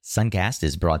Suncast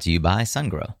is brought to you by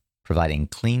SunGrow, providing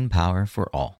clean power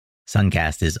for all.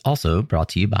 Suncast is also brought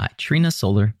to you by Trina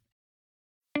Solar.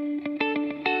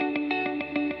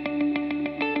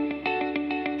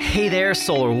 Hey there,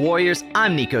 Solar Warriors.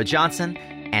 I'm Nico Johnson,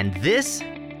 and this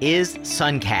is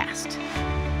Suncast.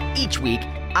 Each week,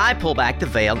 I pull back the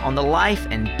veil on the life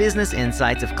and business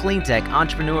insights of clean tech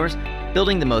entrepreneurs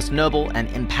building the most noble and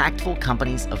impactful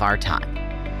companies of our time.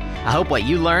 I hope what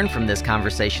you learn from this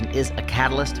conversation is a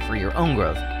catalyst for your own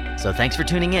growth. So thanks for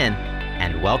tuning in,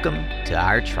 and welcome to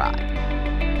our tribe.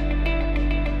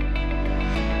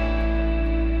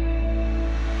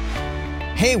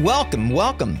 Hey,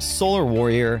 welcome, Solar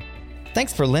Warrior.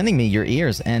 Thanks for lending me your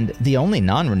ears and the only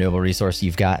non-renewable resource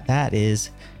you've got, that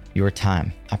is your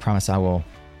time. I promise I will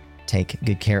take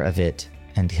good care of it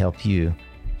and help you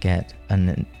get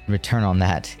a return on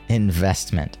that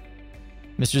investment.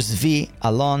 Mr. Zvi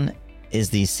Alon is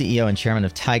the CEO and chairman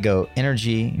of Tigo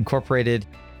Energy Incorporated.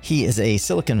 He is a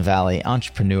Silicon Valley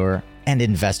entrepreneur and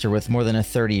investor with more than a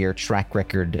 30-year track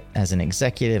record as an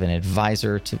executive and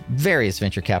advisor to various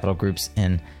venture capital groups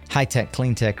in high-tech,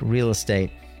 clean tech, real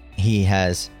estate. He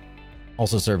has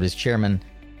also served as chairman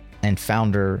and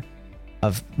founder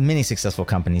of many successful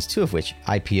companies, two of which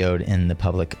IPO'd in the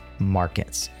public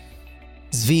markets.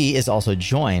 Zvi is also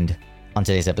joined on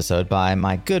today's episode by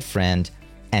my good friend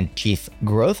and Chief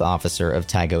Growth Officer of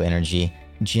Tigo Energy,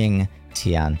 Jing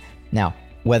Tian. Now,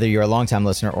 whether you're a longtime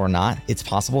listener or not, it's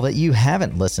possible that you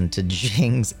haven't listened to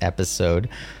Jing's episode.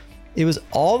 It was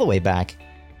all the way back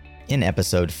in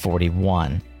episode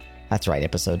 41. That's right,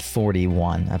 episode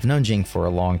 41. I've known Jing for a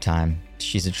long time.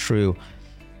 She's a true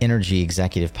energy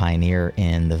executive pioneer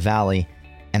in the Valley,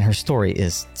 and her story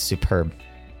is superb.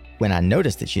 When I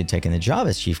noticed that she had taken the job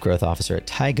as Chief Growth Officer at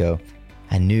Tigo,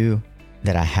 I knew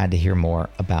that I had to hear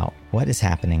more about what is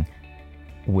happening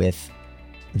with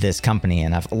this company.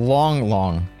 And I've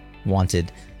long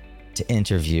wanted to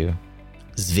interview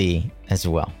Zvi as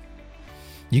well.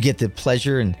 You get the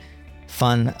pleasure and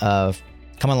fun of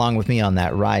coming along with me on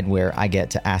that ride where I get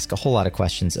to ask a whole lot of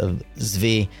questions of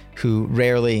Zvi, who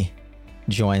rarely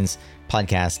joins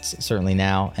podcasts, certainly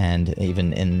now and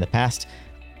even in the past.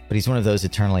 But he's one of those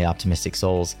eternally optimistic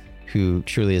souls who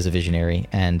truly is a visionary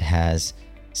and has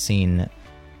seen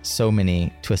so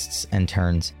many twists and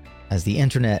turns as the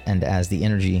internet and as the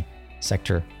energy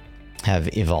sector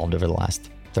have evolved over the last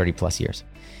 30 plus years.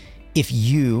 If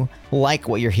you like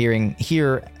what you're hearing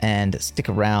here and stick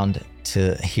around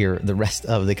to hear the rest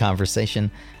of the conversation,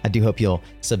 I do hope you'll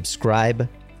subscribe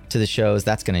to the shows.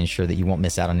 That's going to ensure that you won't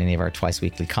miss out on any of our twice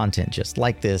weekly content just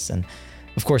like this. And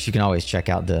of course, you can always check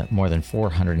out the more than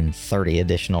 430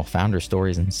 additional founder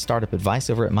stories and startup advice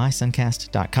over at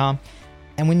mysuncast.com.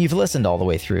 And when you've listened all the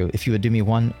way through, if you would do me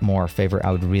one more favor,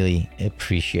 I would really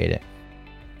appreciate it.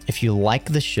 If you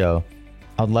like the show,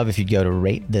 I would love if you'd go to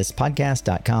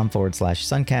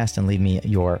ratethispodcast.com/suncast and leave me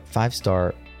your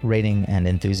 5-star rating and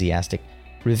enthusiastic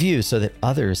review so that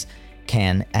others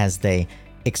can, as they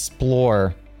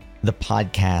explore the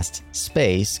podcast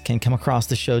space, can come across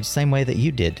the show the same way that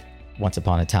you did once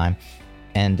upon a time,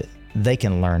 and they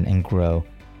can learn and grow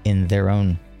in their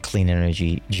own clean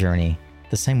energy journey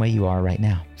the same way you are right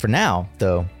now. For now,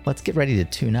 though, let's get ready to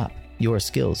tune up your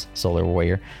skills, Solar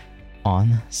Warrior,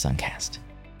 on Suncast.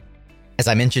 As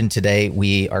I mentioned today,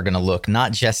 we are going to look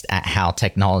not just at how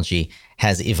technology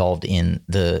has evolved in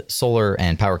the solar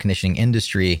and power conditioning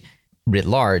industry writ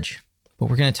large, but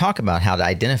we're going to talk about how to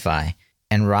identify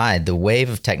and ride the wave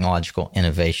of technological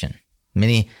innovation.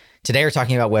 Many today are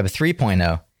talking about Web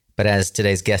 3.0, but as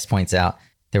today's guest points out,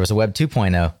 there was a Web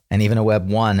 2.0 and even a Web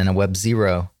 1 and a Web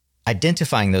 0.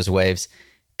 Identifying those waves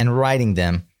and riding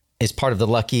them is part of the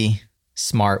lucky,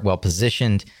 smart,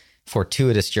 well-positioned,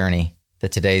 fortuitous journey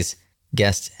that today's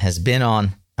guest has been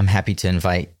on. I'm happy to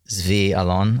invite Zvi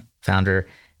Alon, founder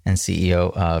and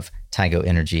CEO of Tigo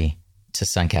Energy, to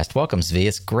Suncast. Welcome, Zvi.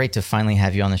 It's great to finally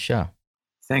have you on the show.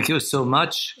 Thank you so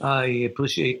much. I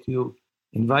appreciate you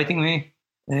inviting me,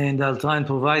 and I'll try and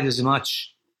provide as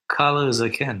much color as I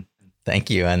can.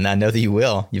 Thank you. And I know that you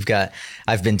will.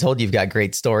 I've been told you've got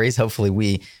great stories. Hopefully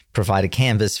we provide a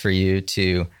canvas for you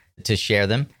to share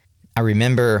them. I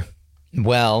remember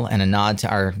well, and a nod to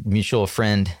our mutual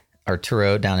friend,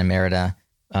 Arturo down in Merida,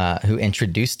 who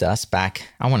introduced us back,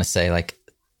 I want to say like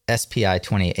SPI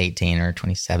 2018 or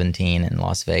 2017 in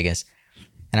Las Vegas.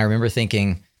 And I remember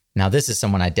thinking, now this is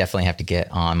someone I definitely have to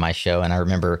get on my show. And I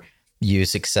remember you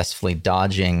successfully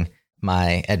dodging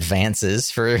my advances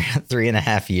for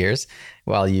 3.5 years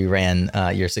while you ran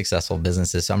your successful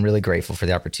businesses. So I'm really grateful for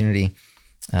the opportunity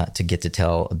to get to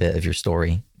tell a bit of your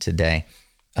story today.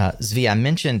 Zvi, I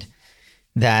mentioned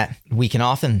that we can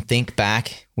often think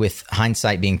back with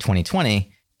hindsight being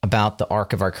 2020 about the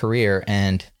arc of our career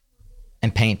and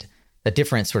paint a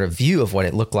different sort of view of what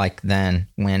it looked like then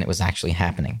when it was actually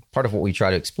happening. Part of what we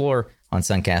try to explore on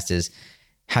Suncast is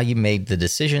how you made the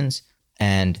decisions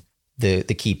and the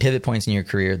key pivot points in your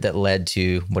career that led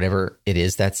to whatever it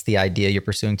is that's the idea you're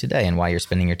pursuing today, and why you're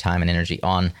spending your time and energy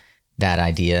on that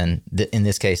idea. And in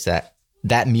this case,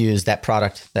 that muse, that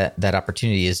product, that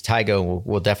opportunity is Tigo.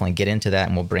 We'll definitely get into that,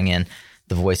 and we'll bring in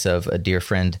the voice of a dear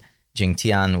friend, Jing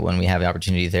Tian, when we have the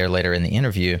opportunity there later in the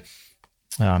interview.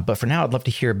 But for now, I'd love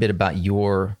to hear a bit about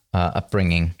your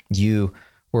upbringing. You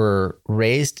were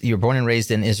born and raised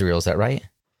in Israel, is that right?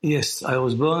 Yes, I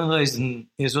was born and raised in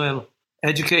Israel,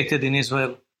 educated in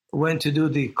Israel, went to do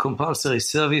the compulsory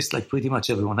service like pretty much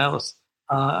everyone else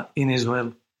in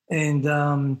Israel. And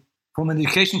from an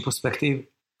education perspective,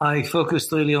 I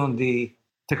focused really on the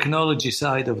technology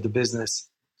side of the business.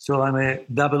 So I'm a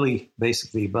double E,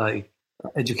 basically, by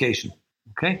education.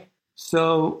 Okay?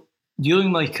 So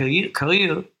during my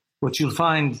career, what you'll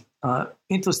find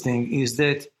interesting is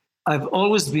that I've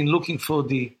always been looking for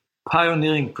the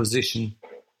pioneering position,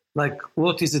 like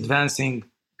what is advancing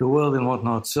the world and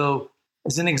whatnot. So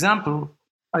as an example,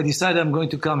 I decided I'm going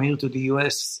to come here to the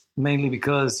US mainly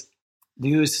because the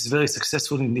US is very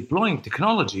successful in deploying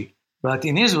technology. But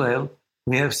in Israel,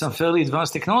 we have some fairly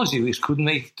advanced technology which couldn't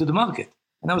make it to the market.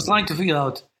 And I was trying to figure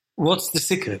out what's the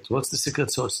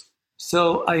secret sauce.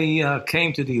 So I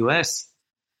came to the US,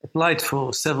 applied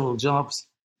for several jobs,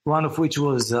 one of which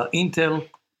was Intel.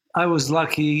 I was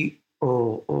lucky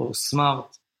or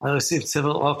smart. I received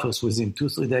several offers within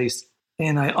 2-3 days,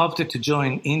 and I opted to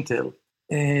join Intel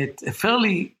at a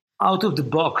fairly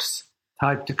out-of-the-box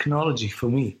type technology for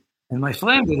me. And my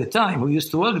friend at the time who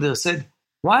used to work there said,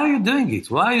 "Why are you doing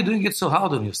it? Why are you doing it so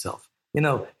hard on yourself?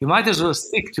 You might as well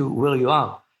stick to where you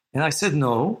are." And I said,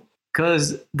 "No,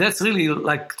 because that's really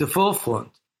like the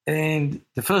forefront." And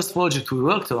the first project we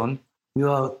worked on, you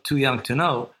are too young to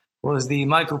know, was the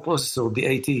microprocessor, the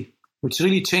AT, which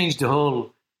really changed the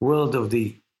whole world of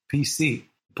the PC.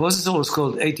 The processor was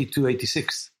called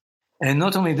 8286. And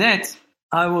not only that,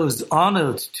 I was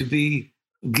honored to be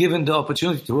given the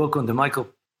opportunity to work on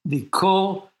the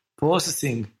core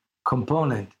processing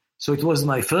component. So it was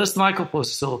my first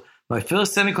microprocessor, my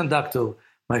first semiconductor,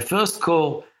 my first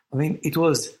core. I mean, it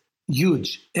was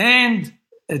huge. And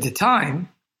at the time,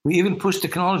 we even pushed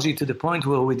technology to the point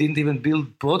where we didn't even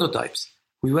build prototypes.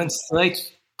 We went straight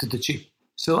to the chip.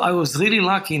 So I was really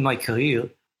lucky in my career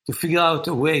to figure out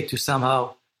a way to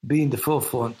somehow be in the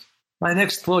forefront. My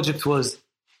next project was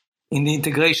in the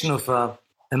integration of a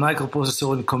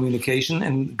microprocessor in communication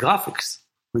and graphics,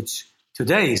 which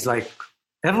today is like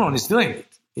everyone is doing it.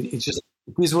 It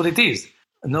is what it is.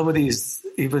 Nobody is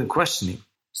even questioning.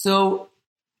 So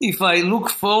if I look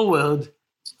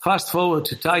fast forward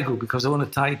to Tigo, because I want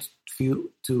to tie it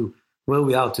to where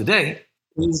we are today,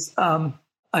 is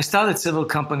I started several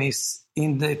companies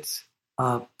in that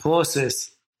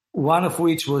process, one of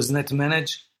which was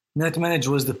NetManage. NetManage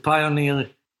was the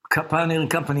pioneering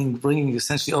company in bringing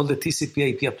essentially all the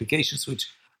TCP/IP applications, which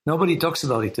nobody talks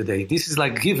about it today. This is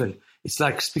like given. It's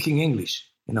like speaking English,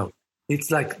 It's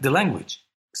like the language.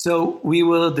 So we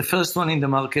were the first one in the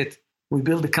market. We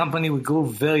built the company. We grew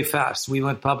very fast. We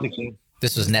went public.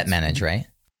 This was NetManage, right?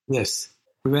 Yes.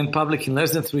 We went public in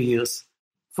less than 3 years.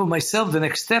 For myself, the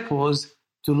next step was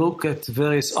to look at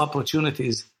various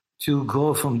opportunities to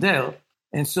grow from there.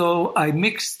 And so I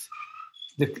mixed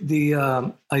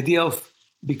the idea of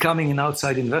becoming an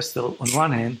outside investor on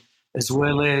one hand, as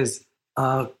well as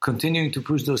continuing to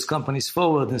push those companies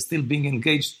forward and still being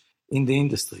engaged in the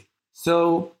industry.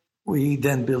 So we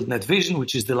then built NetVision,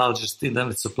 which is the largest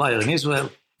internet supplier in Israel.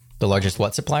 The largest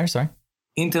what supplier, sorry?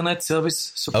 Internet service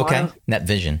supplier. Okay,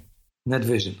 NetVision.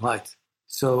 NetVision, right.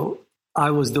 So I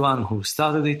was the one who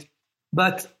started it.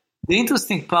 But the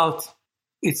interesting part,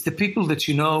 it's the people that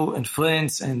you know and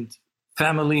friends and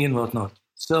family and whatnot.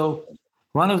 So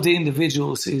one of the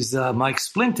individuals is Mike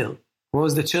Splinter, who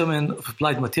was the chairman of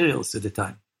Applied Materials at the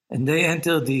time. And they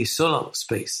entered the solar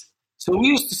space. So we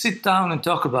used to sit down and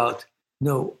talk about,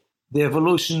 the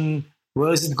evolution,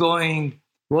 where is it going,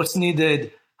 what's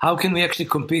needed, how can we actually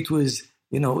compete with,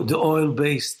 the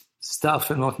oil-based stuff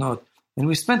and whatnot. And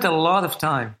we spent a lot of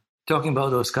time talking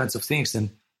about those kinds of things and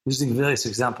using various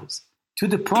examples, to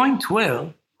the point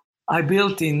where I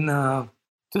built in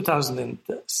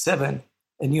 2007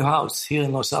 a new house here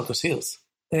in Los Altos Hills.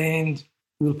 And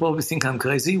you'll probably think I'm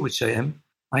crazy, which I am.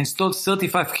 I installed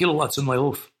 35 kilowatts on my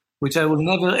roof, which I will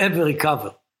never, ever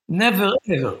recover. Never,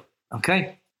 ever.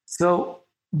 Okay? So,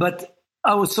 but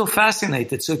I was so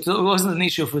fascinated. So it wasn't an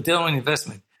issue of return on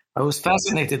investment. I was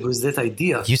fascinated with that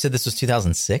idea. You said this was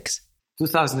 2006?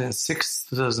 2006,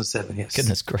 2007, yes.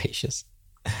 Goodness gracious.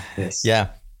 Yes. Yeah.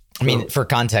 I mean, for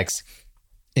context,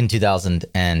 in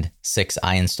 2006,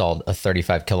 I installed a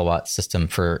 35 kilowatt system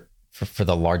for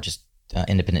the largest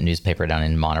independent newspaper down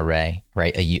in Monterey,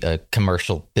 right? A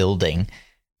commercial building,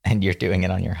 and you're doing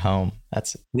it on your home.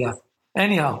 Yeah.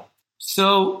 Anyhow,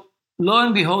 so lo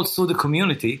and behold, through the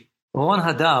community, Ron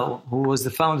Hadar, who was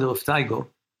the founder of Tigo,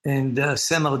 and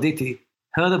Sam Arditi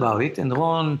heard about it, and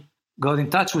Ron got in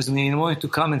touch with me and wanted to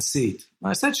come and see it.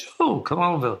 I said, sure, come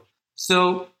over.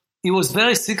 So he was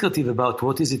very secretive about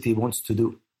what is it he wants to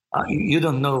do. You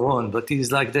don't know Ron, but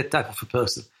he's like that type of a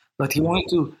person. But he wanted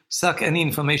to suck any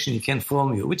information he can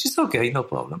from you, which is okay, no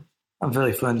problem. I'm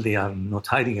very friendly. I'm not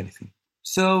hiding anything.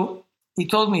 So he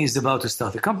told me he's about to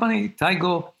start a company,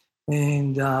 Tigo,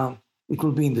 and it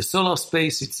will be in the solar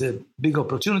space. It's a big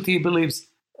opportunity, he believes.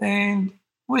 And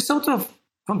we sort of,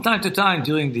 from time to time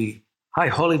during the high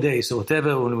holidays or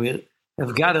whatever, when we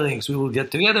have gatherings, we will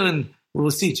get together and we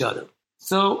will see each other.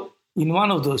 So in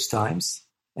one of those times,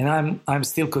 and I'm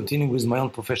still continuing with my own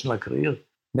professional career,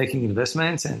 making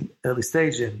investments and early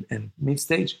stage and mid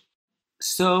stage.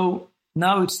 So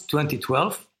now it's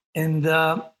 2012, and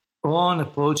Ron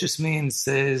approaches me and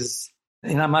says,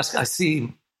 and I see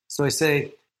him. So I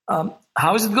say,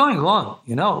 how is it going, Ron?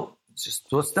 Just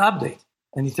what's the update?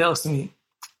 And he tells me,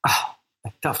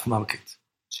 a tough market.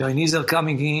 Chinese are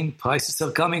coming in, prices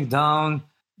are coming down,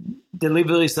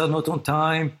 deliveries are not on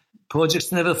time,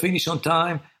 projects never finish on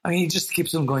time. I mean, it just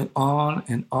keeps on going on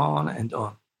and on and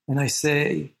on. And I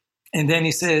say, and then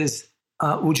he says,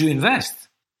 would you invest?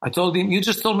 I told him, you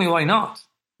just told me why not?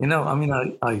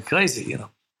 Are you crazy,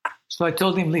 So I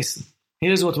told him, listen,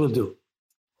 here's what we'll do.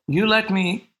 You let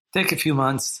me take a few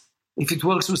months. If it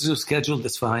works with your schedule,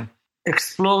 that's fine.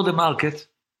 Explore the market,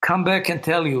 come back and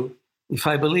tell you if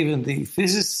I believe in the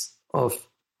thesis of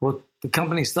what the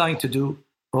company is trying to do,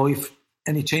 or if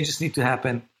any changes need to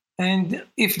happen. And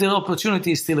if the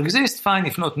opportunities still exist, fine.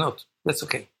 If not. That's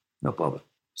okay. No problem.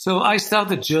 So I start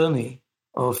a journey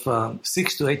of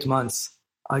 6 to 8 months.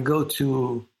 I go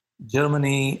to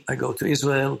Germany, I go to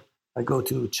Israel, I go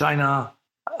to China,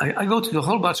 I go to a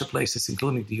whole bunch of places,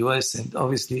 including the US, and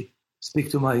obviously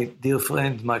speak to my dear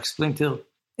friend, Mike Splinter.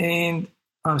 And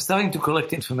I'm starting to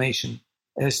collect information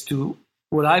as to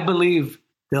what I believe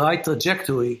the right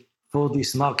trajectory for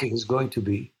this market is going to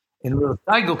be and where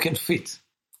Tigo can fit.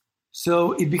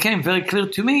 So it became very clear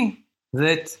to me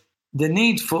that the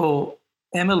need for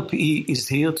MLPE is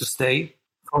here to stay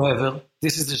forever.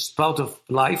 This is just part of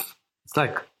life. It's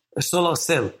like a solar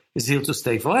cell is here to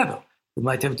stay forever. We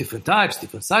might have different types,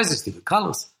 different sizes, different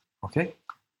colors. Okay,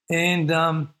 and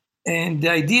the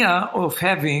idea of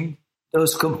having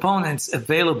those components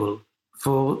available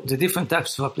for the different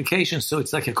types of applications, so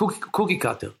it's like a cookie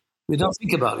cutter. We don't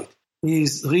think about it.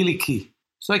 Is really key.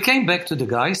 So I came back to the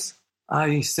guys.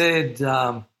 I said,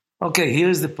 okay,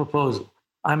 here's the proposal.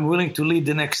 I'm willing to lead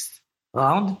the next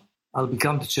round. I'll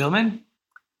become the chairman,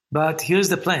 but here's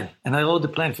the plan. And I wrote the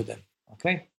plan for them.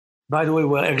 Okay. By the way,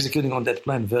 we're executing on that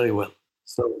plan very well.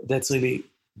 So that's really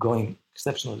going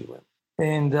exceptionally well.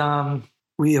 And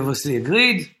we obviously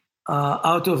agreed.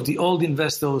 Out of the old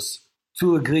investors,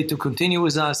 2 agreed to continue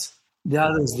with us. The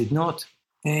others did not.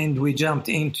 And we jumped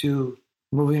into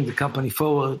moving the company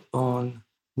forward on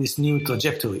this new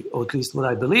trajectory, or at least what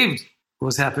I believed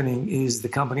was happening is the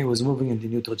company was moving in the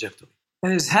new trajectory.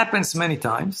 And this happens many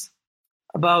times.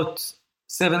 About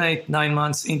 7, 8, 9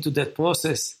 months into that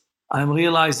process, I'm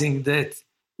realizing that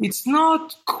it's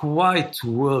not quite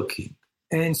working.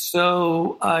 And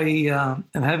so I am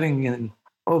having an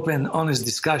open, honest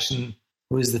discussion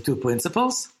with the 2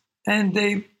 principals, and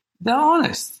they're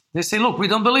honest. They say, look, we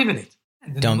don't believe in it.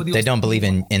 They don't believe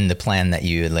in the plan that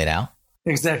you laid out?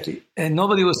 Exactly. And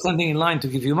nobody was standing in line to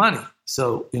give you money.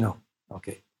 So,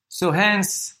 okay. So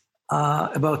hence,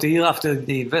 about a year after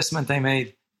the investment I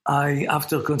made,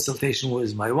 after consultation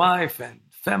with my wife and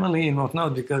family and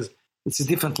whatnot, because it's a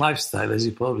different lifestyle, as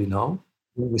you probably know.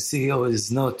 The CEO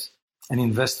is not an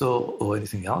investor or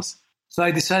anything else. So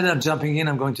I decided I'm jumping in.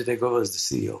 I'm going to take over as the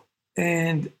CEO.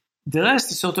 And the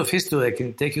rest is sort of history. I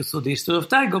can take you through the history of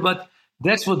Tigo, but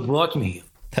that's what brought me here.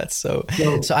 That's so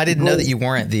I didn't know that you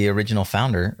weren't the original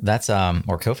founder. That's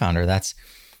or co-founder. That's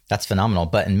phenomenal.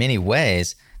 But in many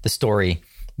ways, the story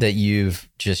that you've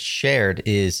just shared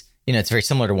is, it's very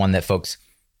similar to one that folks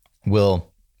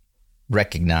will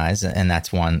recognize. And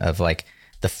that's one of like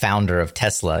the founder of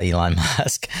Tesla, Elon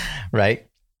Musk, right?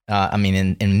 I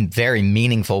mean, in very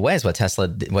meaningful ways, what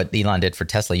Elon did for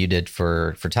Tesla, you did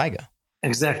for Tigo.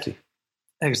 Exactly.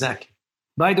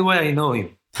 By the way, I know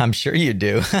him. I'm sure you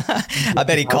do. I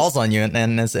bet he calls on you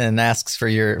and asks for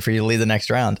you to lead the next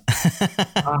round.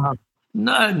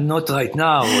 No, not right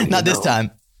now. Not this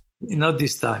time. Not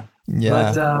this time.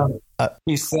 Yeah. But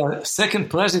his second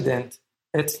president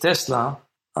at Tesla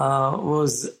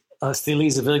was still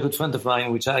is a very good friend of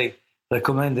mine, which I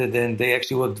recommended, and they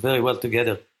actually worked very well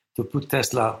together to put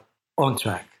Tesla on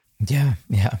track. Yeah,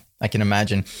 I can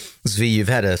imagine. Zvi, you've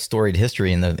had a storied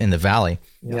history in the Valley,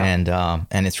 and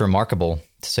it's remarkable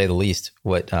to say the least.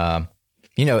 What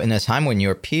in a time when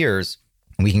your peers,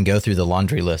 we can go through the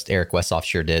laundry list. Eric Westhoff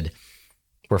sure did.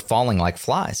 Were falling like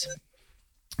flies,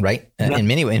 right? Yeah. In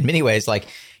many ways, like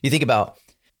you think about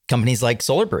companies like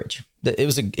SolarBridge. It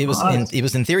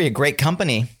was in theory a great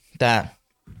company that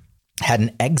had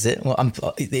an exit.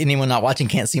 Well, anyone not watching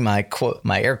can't see my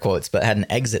air quotes, but had an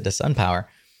exit to SunPower.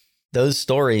 Those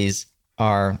stories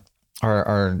are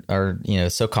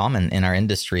so common in our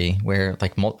industry, where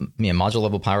like module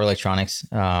level power electronics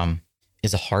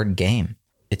is a hard game.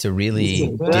 It's a really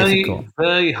difficult,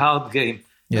 very hard game.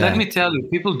 Yeah. Let me tell you,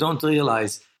 people don't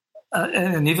realize,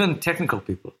 and even technical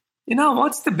people,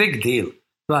 what's the big deal?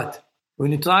 But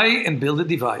when you try and build a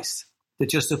device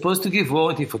that you're supposed to give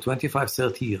warranty for 25,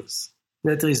 30 years,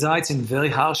 that resides in very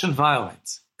harsh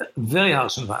environments,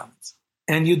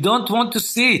 and you don't want to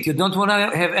see it. You don't want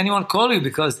to have anyone call you,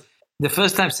 because the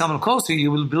first time someone calls you,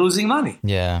 you will be losing money.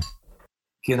 Yeah.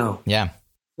 Yeah.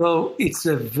 So it's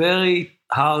a very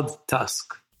hard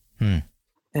task. And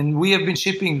we have been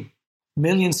shipping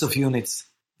millions of units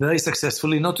very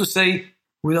successfully. Not to say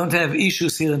we don't have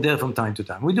issues here and there from time to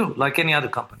time. We do, like any other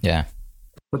company. Yeah.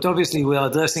 But obviously we are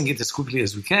addressing it as quickly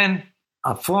as we can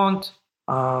up front,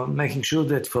 making sure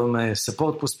that from a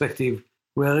support perspective,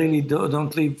 we really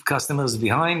don't leave customers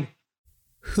behind.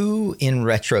 Who, in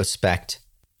retrospect,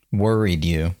 worried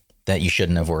you that you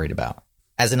shouldn't have worried about?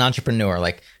 As an entrepreneur,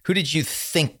 like, who did you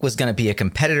think was going to be a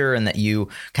competitor and that you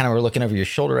kind of were looking over your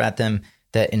shoulder at them,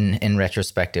 that in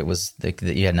retrospect, it was that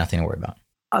you had nothing to worry about?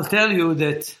 I'll tell you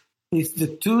that it's the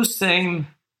two same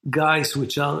guys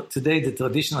which are today the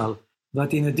traditional,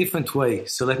 but in a different way.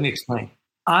 So let me explain.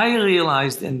 I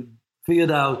realized and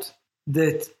figured out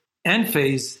that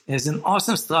Enphase has an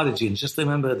awesome strategy. And just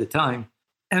remember, at the time,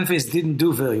 Enphase didn't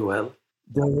do very well.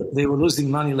 They were losing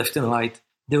money left and right.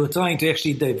 They were trying to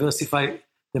actually diversify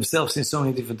themselves in so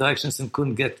many different directions and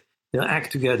couldn't get their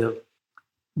act together.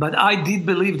 But I did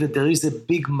believe that there is a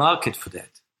big market for that.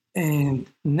 And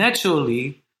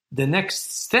naturally, the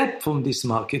next step from this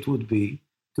market would be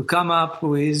to come up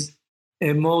with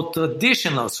a more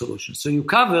traditional solution. So you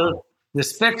cover the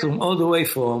spectrum all the way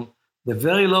from the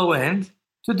very low end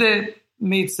to the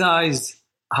mid-size,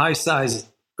 high-size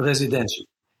residential.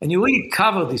 And you really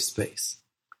cover this space.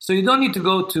 So you don't need to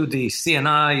go to the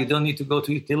CNI, you don't need to go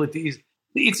to utilities.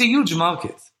 It's a huge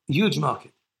market.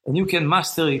 And you can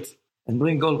master it and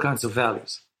bring all kinds of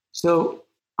values. So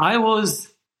I was,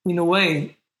 in a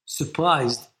way,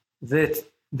 surprised that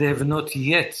they have not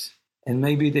yet, and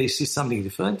maybe they see something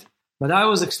different, but I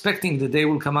was expecting that they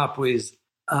will come up with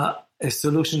a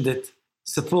solution that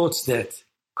supports that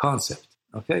concept,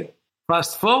 okay?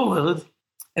 Fast forward,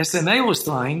 SMA was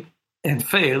trying and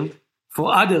failed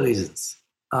for other reasons,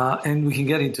 and we can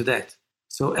get into that.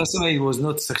 So SMA was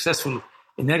not successful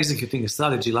in executing a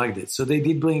strategy like that. So they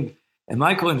did bring a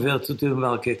microinverter to the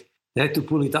market. They had to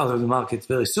pull it out of the market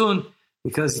very soon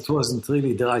because it wasn't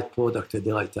really the right product at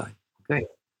the right time. Okay.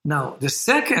 Now, the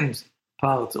second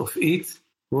part of it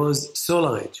was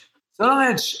SolarEdge.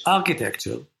 SolarEdge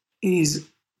architecture is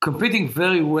competing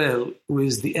very well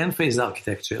with the Enphase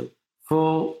architecture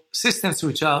for systems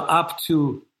which are up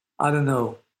to,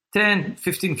 10,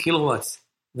 15 kilowatts,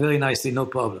 very nicely, no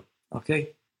problem. Okay.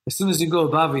 As soon as you go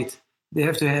above it, they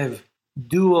have to have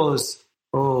duos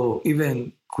or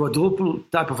even quadruple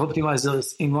type of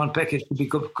optimizers in one package to be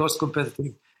cost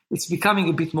competitive. It's becoming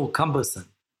a bit more cumbersome.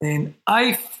 And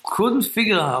I couldn't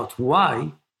figure out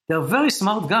why. They're very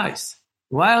smart guys.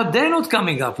 Why are they not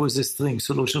coming up with a string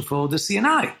solution for the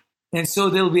CNI? And so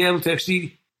they'll be able to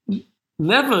actually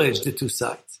leverage the two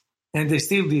sides. And they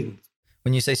still didn't.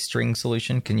 When you say string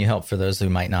solution, can you help for those who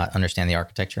might not understand the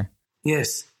architecture?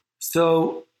 Yes.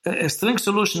 So a string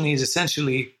solution is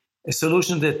essentially a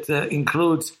solution that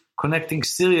includes connecting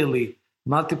serially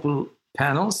multiple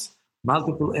panels,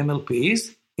 multiple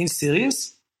MLPs in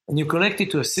series, and you connect it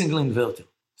to a single inverter.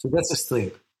 So that's a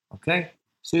string, okay?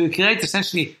 So you create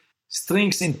essentially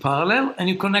strings in parallel, and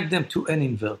you connect them to an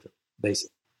inverter,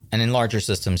 basically. And in larger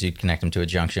systems, you'd connect them to a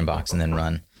junction box and then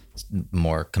run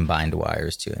more combined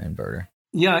wires to an inverter.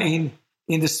 Yeah, in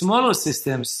the smaller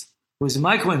systems with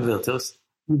microinverters,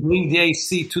 you bring the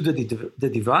AC to the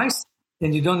device,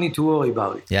 and you don't need to worry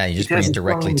about it. Yeah, you just bring it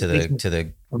directly to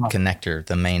the connector,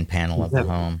 the main panel of the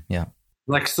home. Yeah,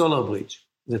 like SolarBridge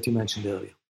that you mentioned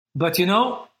earlier. But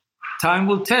time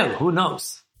will tell. Who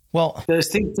knows? Well, there's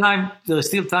still time. There's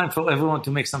still time for everyone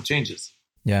to make some changes.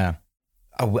 Yeah,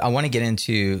 I want to get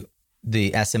into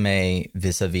the SMA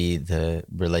vis-a-vis the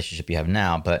relationship you have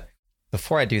now, but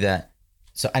before I do that,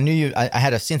 so I knew I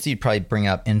had a sense that you'd probably bring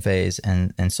up Enphase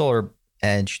and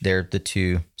SolarEdge. They're the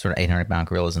two sort of 800-pound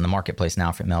gorillas in the marketplace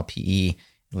now for MLPE,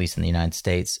 at least in the United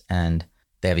States, and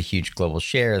they have a huge global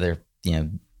share. They're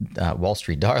Wall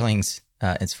Street darlings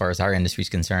as far as our industry is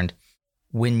concerned.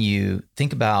 When you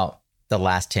think about the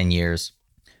last 10 years,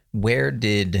 where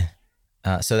did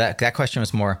so that question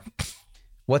was more,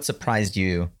 what surprised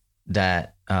you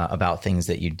that about things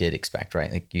that you did expect,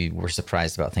 right? Like you were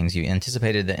surprised about things you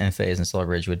anticipated that Enphase and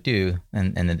SolarBridge would do,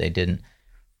 and that they didn't.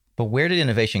 But where did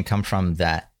innovation come from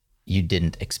that you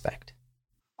didn't expect?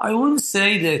 I wouldn't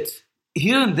say that.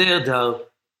 Here and there are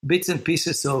bits and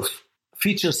pieces of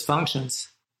features, functions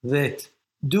that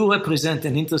do represent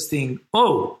an interesting,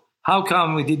 how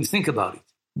come we didn't think about it?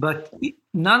 But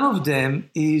none of them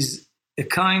is a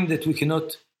kind that we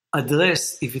cannot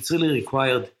address if it's really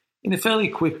required in a fairly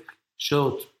quick,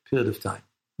 short period of time,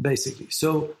 basically.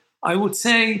 So I would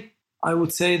say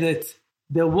that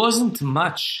there wasn't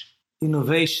much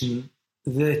innovation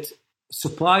that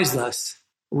surprised us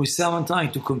with someone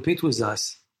trying to compete with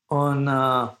us on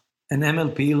an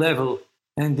MLPE level,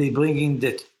 and they bring in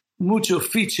that mucho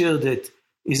feature that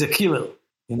is a killer.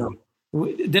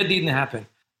 That didn't happen.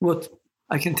 What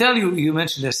I can tell you, you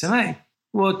mentioned SMA.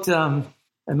 What a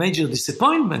major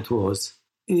disappointment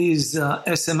is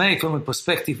SMA from a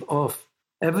perspective of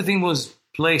everything was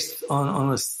placed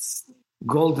on a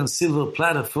gold and silver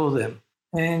platter for them,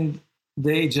 and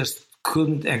they just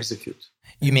couldn't execute.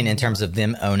 You mean in terms of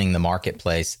them owning the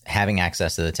marketplace, having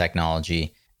access to the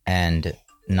technology, and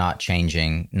not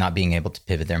changing, not being able to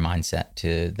pivot their mindset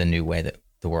to the new way that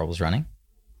the world was running?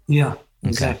 Yeah,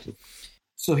 exactly. Okay.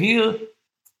 So here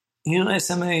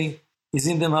SMA is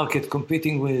in the market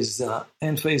competing with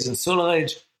Enphase and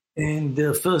SolarEdge, and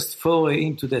their first foray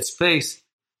into that space,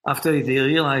 after they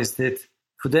realized that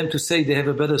for them to say they have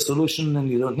a better solution and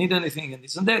you don't need anything and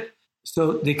this and that,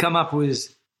 so they come up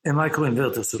with a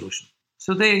microinverter solution.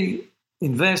 So they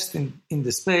invest in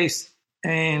the space,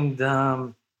 and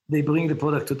they bring the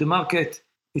product to the market.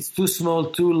 It's too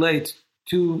small, too late,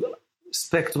 too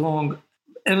spec wrong,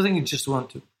 everything you just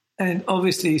want to. And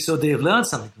obviously, so they have learned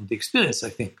something from the experience, I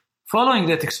think. Following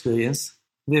that experience,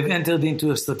 they've entered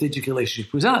into a strategic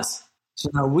relationship with us. So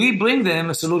now we bring them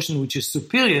a solution which is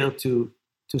superior to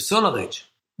SolarEdge,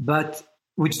 but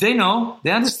which they know,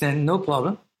 they understand, no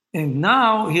problem. And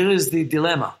now here is the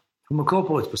dilemma from a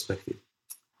corporate perspective.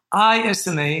 I,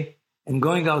 SMA, am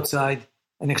going outside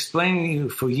and explaining to you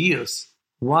for years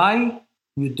why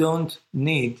you don't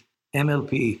need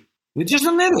MLPE. You just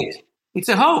don't need it. It's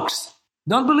a hoax.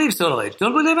 Don't believe SolarEdge.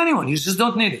 Don't believe anyone. You just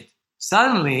don't need it.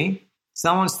 Suddenly,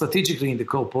 someone strategically in the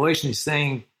corporation is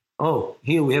saying,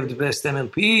 here we have the best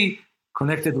MLPE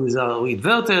connected with our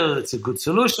inverter. It's a good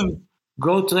solution.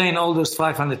 Go train all those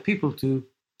 500 people to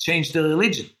change their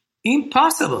religion.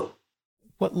 Impossible.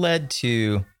 What led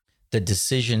to the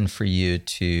decision for you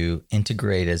to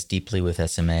integrate as deeply with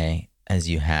SMA as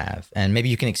you have? And maybe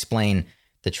you can explain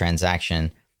the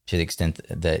transaction to the extent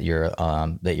that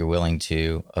you're willing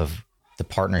to, of the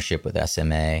partnership with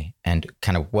SMA, and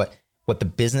kind of what the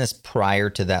business prior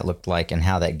to that looked like, and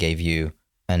how that gave you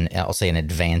an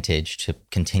advantage to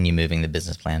continue moving the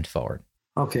business plan forward.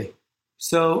 Okay.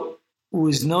 So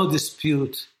with no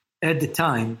dispute at the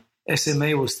time,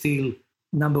 SMA was still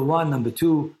number one, number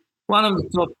two, one of the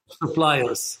top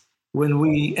suppliers when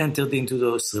we entered into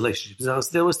those relationships.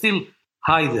 They were still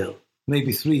high there,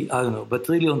 maybe three, I don't know, but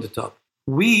really on the top.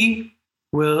 We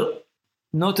were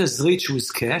not as rich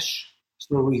with cash,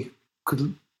 so we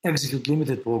could execute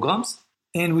limited programs,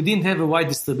 and we didn't have a wide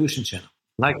distribution channel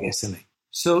like SMA.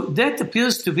 So that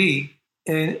appears to be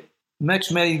a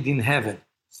match made in heaven.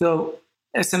 So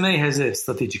SMA has a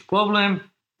strategic problem.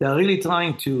 They are really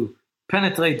trying to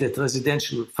penetrate that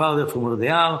residential farther from where they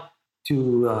are,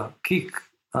 to kick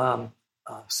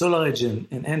SolarEdge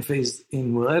and Enphase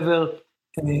in wherever,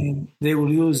 and they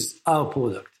will use our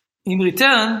product. In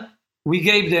return, we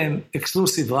gave them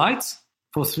exclusive rights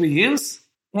for 3 years,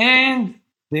 and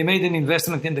they made an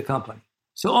investment in the company.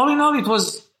 So all in all, it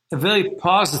was a very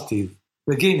positive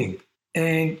beginning.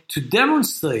 And to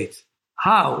demonstrate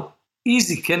how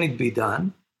easy can it be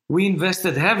done, we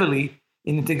invested heavily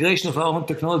in integration of our own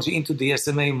technology into the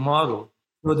SMA model,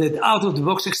 so that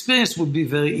out-of-the-box experience would be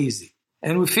very easy.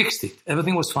 And we fixed it.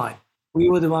 Everything was fine. We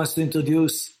were the ones to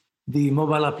introduce the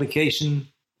mobile application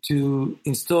to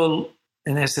install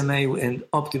an SMA and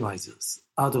optimizers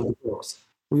out of the box.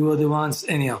 We were the ones,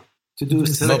 anyhow, to do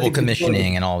mobile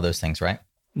commissioning and all of those things, right?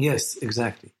 Yes,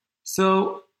 exactly.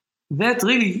 So that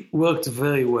really worked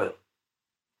very well.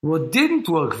 What didn't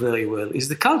work very well is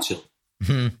the culture.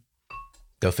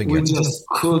 Go figure. We just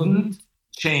couldn't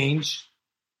change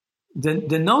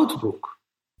the notebook.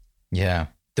 Yeah,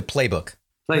 the playbook.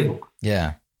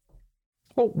 Yeah.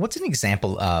 Well, what's an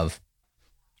example of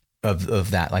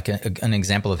that? Like an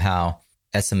example of how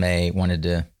SMA wanted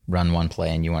to run one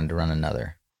play and you wanted to run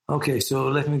another. Okay, so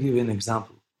let me give you an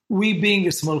example. We being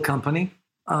a small company,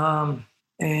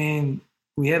 and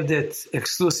we have that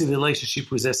exclusive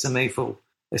relationship with SMA for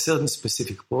a certain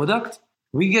specific product,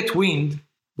 we get wind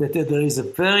that there is a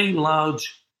very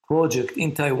large project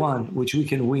in Taiwan which we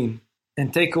can win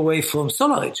and take away from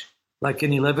SolarEdge, like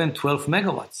an 11, 12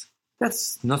 megawatts.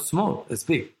 That's not small, it's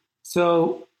big.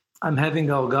 So I'm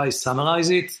having our guys summarize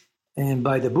it, and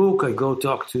by the book, I go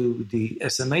talk to the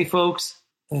SMA folks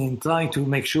and trying to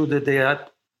make sure that they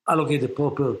allocate the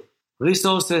proper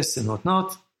resources and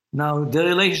whatnot. Now,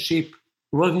 the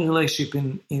working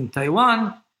relationship in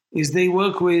Taiwan is they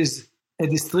work with a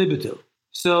distributor.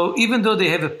 So even though they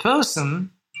have a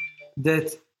person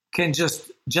that can just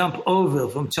jump over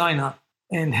from China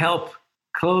and help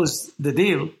close the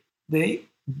deal, they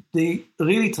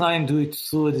really try and do it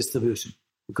through a distribution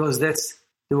because that's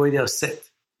the way they are set.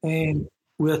 And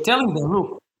we are telling them,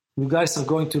 look, you guys are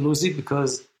going to lose it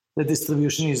because the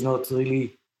distribution is not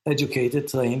really educated,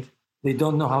 trained. They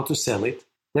don't know how to sell it.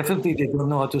 Definitely, they don't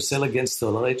know how to sell against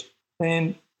SolarEdge,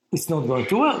 and it's not going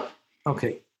to work.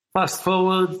 Okay, fast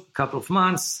forward a couple of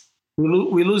months,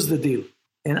 we lose the deal.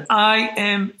 And I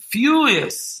am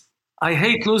furious. I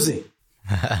hate losing.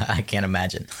 I can't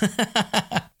imagine.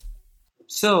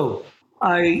 So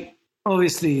I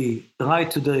obviously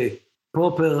write to the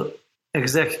proper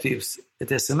executives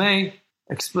at SMA,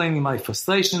 explaining my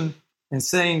frustration and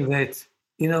saying that,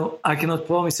 I cannot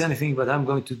promise anything, but I'm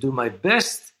going to do my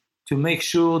best to make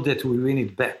sure that we win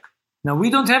it back. Now, we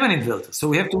don't have an inverter, so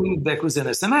we have to win it back with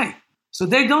an SMA. So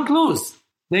they don't lose.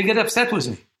 They get upset with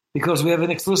me because we have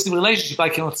an exclusive relationship. I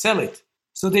cannot sell it.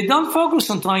 So they don't focus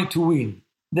on trying to win.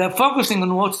 They're focusing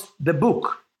on what's the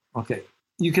book. Okay.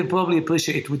 You can probably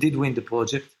appreciate we did win the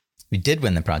project. We did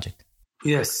win the project.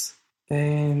 Yes.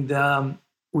 And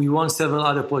we won several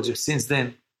other projects since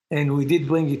then. And we did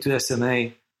bring it to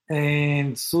SMA.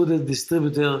 And through the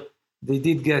distributor, they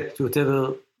did get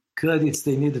whatever credits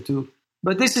they needed to.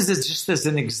 But this is just as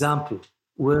an example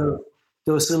where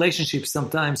those relationships,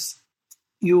 sometimes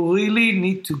you really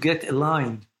need to get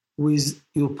aligned with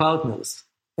your partners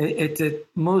at the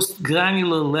most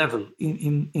granular level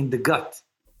in the gut.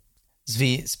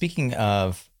 Zvi, speaking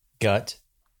of gut,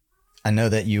 I know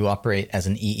that you operate as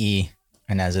an EE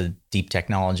and as a deep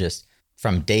technologist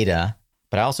from data,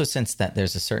 but I also sense that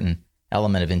there's a certain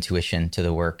element of intuition to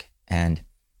the work. And,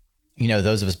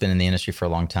 those of us been in the industry for a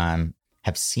long time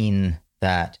have seen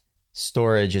that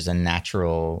storage is a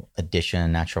natural addition, a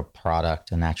natural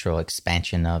product, a natural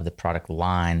expansion of the product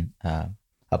line.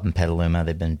 Up in Petaluma,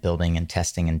 they've been building and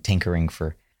testing and tinkering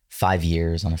for 5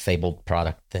 years on a fabled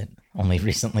product that only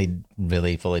recently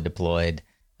really fully deployed.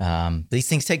 These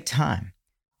things take time.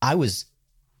 I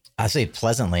say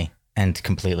pleasantly and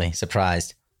completely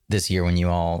surprised this year when you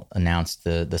all announced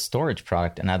the storage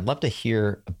product. And I'd love to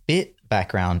hear a bit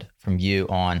background from you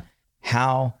on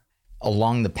how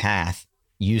along the path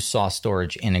you saw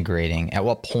storage integrating. At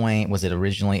what point was it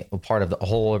originally a part of the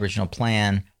whole original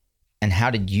plan? And how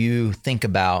did you think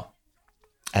about,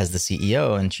 as the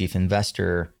CEO and chief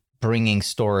investor, bringing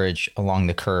storage along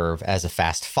the curve as a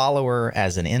fast follower,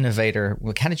 as an innovator?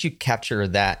 How did you capture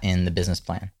that in the business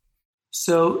plan?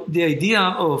 So the idea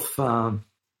of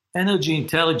energy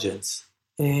intelligence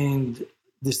and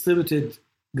distributed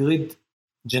grid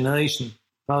generation,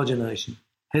 power generation,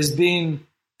 has been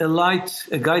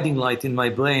a guiding light in my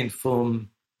brain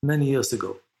from many years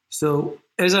ago. So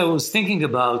as I was thinking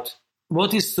about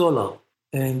what is solar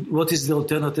and what is the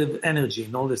alternative energy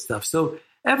and all that stuff. So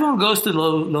everyone goes to the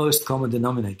lowest common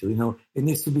denominator. It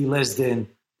needs to be less than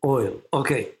oil.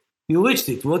 Okay, you reached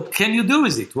it. What can you do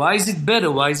with it? Why is it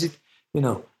better? Why is it,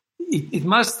 it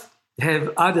must have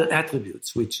other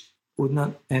attributes which would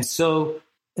not. And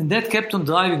that kept on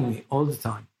driving me all the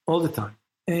time.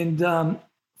 And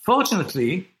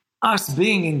fortunately, us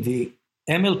being in the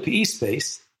MLPE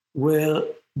space, where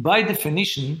by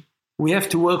definition, we have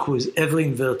to work with every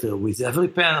inverter, with every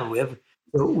panel.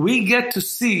 So we get to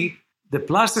see the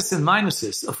pluses and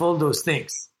minuses of all those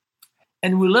things.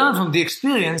 And we learn from the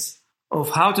experience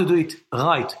of how to do it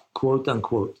right, quote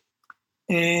unquote.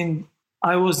 And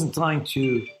I wasn't trying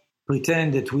to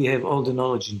pretend that we have all the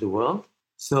knowledge in the world.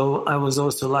 So I was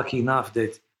also lucky enough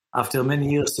that after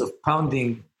many years of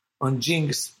pounding on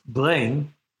Jing's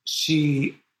brain,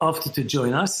 she opted to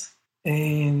join us.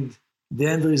 And the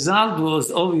end result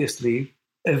was obviously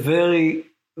a very,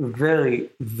 very,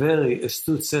 very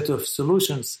astute set of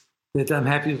solutions that I'm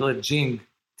happy to let Jing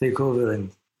take over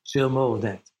and share more of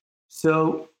that.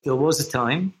 So there was a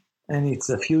time, and it's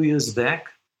a few years back,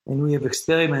 and we have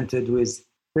experimented with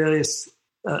various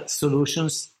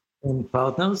solutions and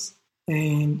partners.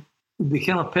 And it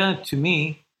became apparent to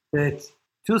me that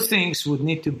two things would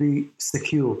need to be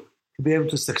secure to be able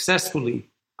to successfully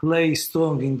play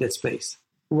strong in that space.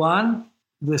 One,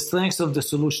 the strength of the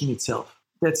solution itself.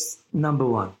 That's number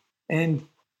one. And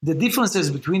the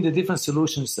differences between the different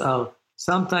solutions are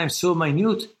sometimes so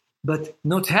minute, but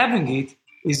not having it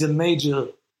is a major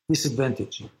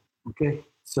disadvantage. Okay,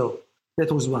 so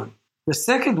that was one. The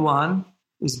second one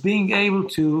is being able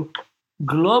to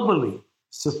globally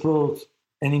support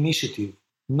an initiative,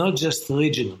 not just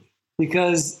regionally.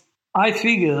 Because I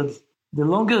figured the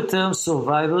longer term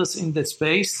survivors in that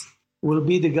space will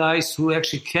be the guys who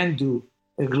actually can do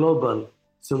a global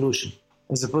solution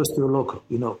as opposed to a local,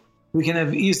 We can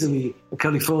have easily a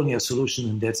California solution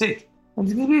and that's it. And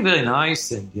it will be very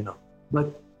nice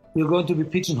but you're going to be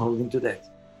pigeonholed into that.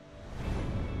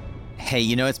 Hey,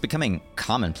 it's becoming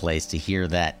commonplace to hear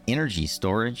that energy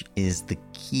storage is the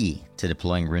key to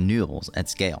deploying renewables at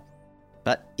scale.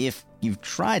 But if you've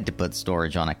tried to put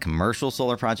storage on a commercial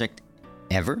solar project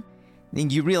ever, then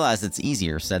you realize it's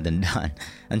easier said than done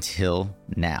until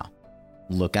now.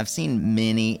 Look, I've seen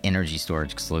many energy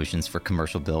storage solutions for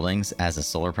commercial buildings as a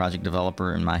solar project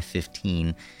developer in my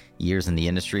 15 years in the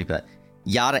industry, but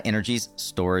Yada Energy's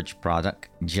storage product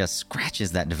just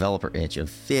scratches that developer itch of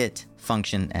fit,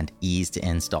 function, and ease to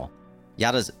install.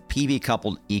 Yada's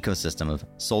PV-coupled ecosystem of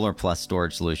solar plus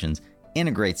storage solutions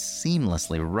integrates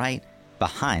seamlessly right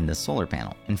behind the solar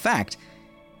panel. In fact,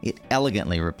 it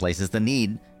elegantly replaces the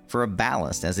need for a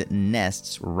ballast as it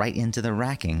nests right into the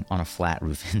racking on a flat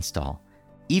roof install.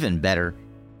 Even better,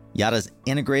 Yada's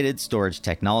integrated storage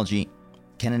technology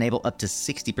can enable up to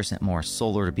 60% more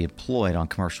solar to be deployed on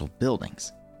commercial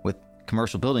buildings. With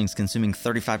commercial buildings consuming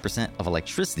 35% of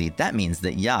electricity, that means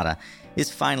that Yada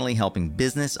is finally helping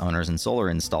business owners and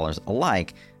solar installers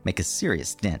alike make a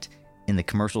serious dent in the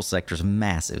commercial sector's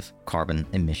massive carbon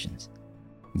emissions.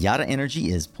 Yada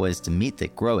Energy is poised to meet the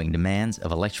growing demands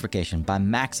of electrification by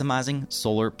maximizing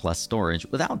solar plus storage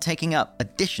without taking up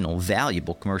additional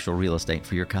valuable commercial real estate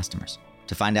for your customers.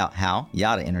 To find out how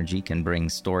Yada Energy can bring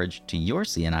storage to your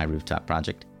C&I rooftop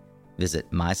project,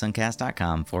 visit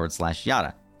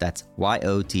mysuncast.com/Yada. That's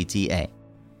YOTTA.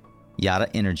 Yada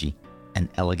Energy, an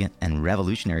elegant and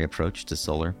revolutionary approach to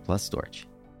solar plus storage.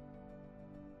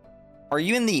 Are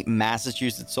you in the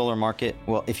Massachusetts solar market?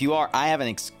 Well, if you are, I have an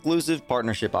exclusive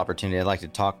partnership opportunity I'd like to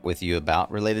talk with you about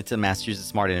related to the Massachusetts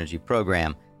Smart Energy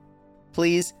Program.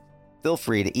 Please feel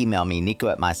free to email me,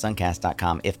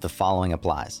 nico@mysuncast.com, if the following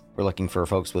applies. We're looking for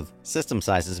folks with system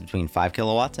sizes between 5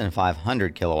 kilowatts and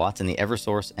 500 kilowatts in the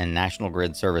Eversource and National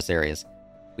Grid service areas.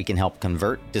 We can help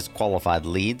convert disqualified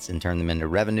leads and turn them into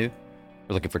revenue.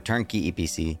 We're looking for turnkey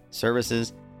EPC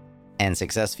services, and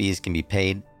success fees can be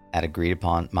paid at agreed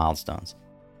upon milestones.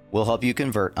 We'll help you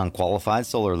convert unqualified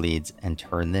solar leads and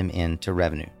turn them into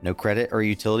revenue. No credit or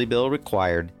utility bill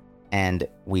required, and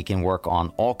we can work on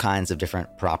all kinds of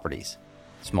different properties.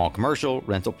 Small commercial,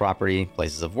 rental property,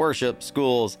 places of worship,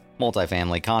 schools,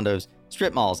 multifamily condos,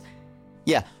 strip malls.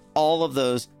 Yeah, all of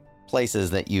those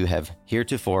places that you have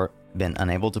heretofore been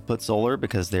unable to put solar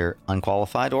because they're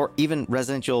unqualified, or even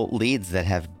residential leads that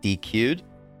have DQ'd.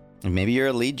 And maybe you're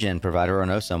a lead gen provider or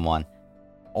know someone.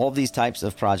 All of these types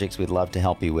of projects we'd love to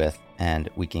help you with, and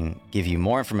we can give you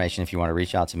more information if you want to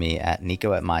reach out to me at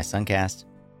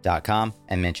nico@mysuncast.com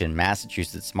and mention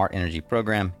Massachusetts Smart Energy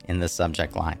Program in the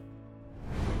subject line.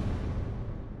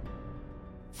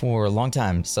 For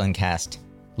longtime Suncast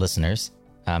listeners,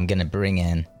 I'm going to bring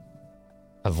in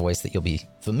a voice that you'll be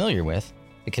familiar with,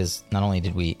 because not only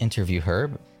did we interview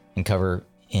her and cover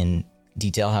in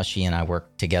detail how she and I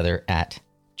work together at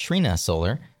Trina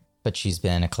Solar, but she's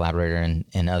been a collaborator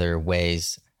in other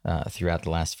ways throughout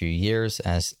the last few years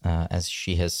as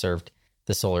she has served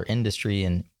the solar industry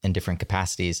in different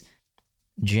capacities.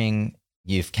 Jing,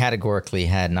 you've categorically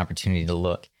had an opportunity to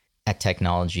look at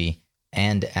technology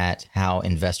and at how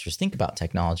investors think about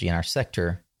technology in our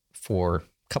sector for a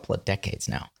couple of decades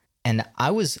now. And I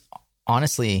was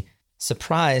honestly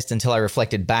surprised until I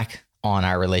reflected back on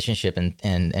our relationship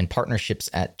and partnerships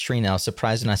at Trina. I was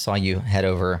surprised when I saw you head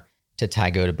over to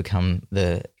Tigo to become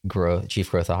the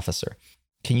Chief Growth Officer.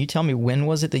 Can you tell me, when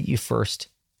was it that you first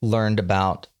learned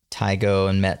about Tigo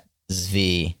and met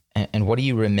Zvi? And what do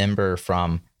you remember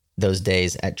from those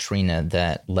days at Trina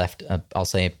that left,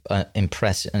 an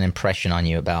impression on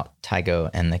you about Tigo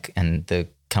and the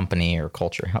company or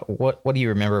culture? What do you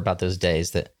remember about those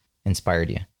days that inspired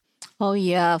you? Oh,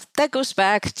 yeah. That goes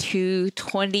back to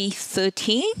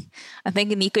 2013. I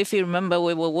think, Nico, if you remember,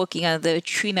 we were working on the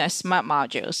Trina Smart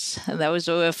modules. And that was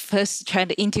our first trying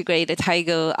to integrate the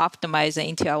Tigo optimizer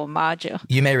into our module.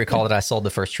 You may recall that I sold the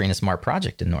first Trina Smart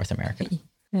project in North America.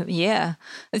 Yeah.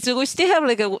 So we still have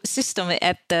like a system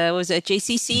at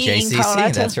JCC in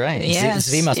Colorado. That's right. Yes.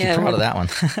 Zvi must be proud of that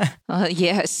one.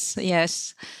 Yes.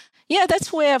 Yeah,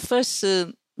 that's where I first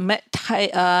met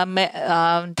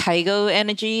Tigo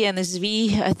Energy and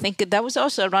Zvi. I think that was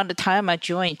also around the time I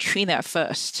joined Trina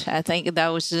first. I think that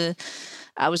was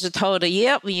I was told,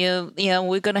 yep,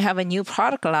 we're going to have a new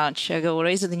product launch. I go, what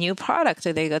is the new product?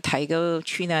 They go, Tigo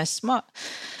Trina Smart.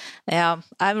 I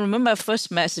remember I first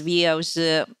met Zvi. I was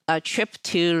a trip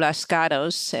to Los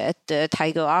Gatos at the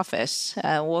Tigo office.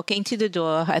 Walking into the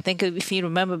door, I think if you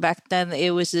remember back then,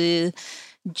 it was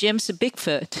James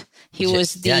Bigfoot. He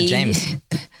was James.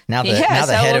 Now the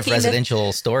head of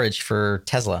residential storage for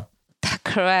Tesla.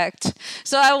 Correct.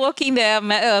 So I walk in there,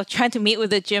 trying to meet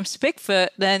with James Bigfoot.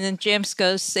 Then James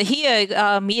goes,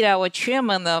 here, meet our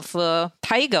chairman of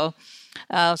Tigo.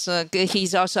 So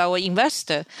he's also our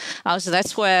investor. So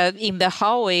that's where in the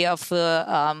hallway of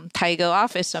Tigo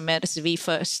office, I met Zvi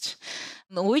first.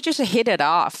 We just hit it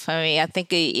off. I mean, I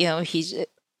think,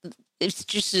 it's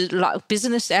just a lot of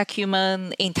business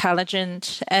acumen,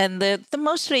 intelligent, and the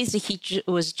mostly is he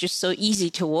was just so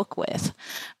easy to work with,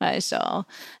 right? So,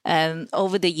 and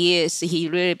over the years, he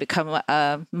really become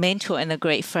a mentor and a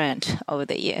great friend over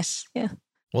the years. Yeah.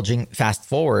 Well, Jing, fast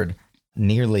forward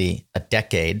nearly a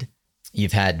decade,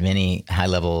 you've had many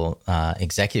high-level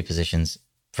executive positions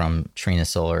from Trina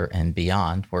Solar and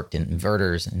beyond, worked in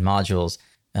inverters and modules.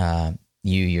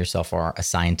 You yourself are a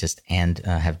scientist and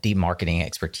have deep marketing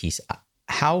expertise.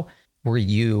 How were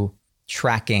you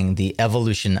tracking the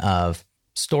evolution of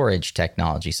storage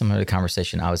technology, similar to the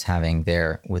conversation I was having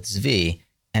there with Zvi,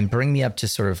 and bring me up to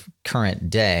sort of current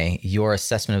day, your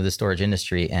assessment of the storage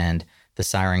industry and the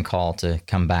siren call to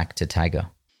come back to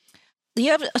Tigo?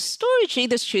 The storage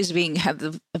industry have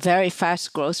a very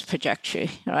fast growth trajectory,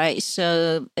 right?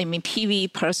 So, I mean,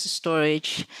 PV plus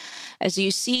storage, as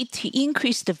you see, to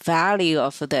increase the value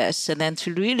of this and then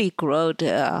to really grow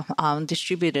the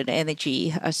distributed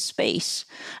energy space.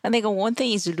 I think one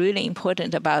thing is really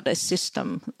important about a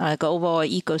system, like overall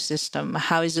ecosystem,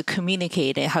 how is it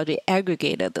communicated, how to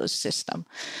aggregate those systems.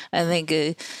 I think,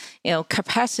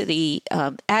 capacity,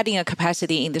 adding a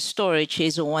capacity in the storage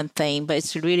is one thing, but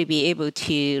it's to really be able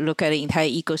to look at the entire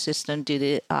ecosystem to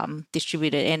the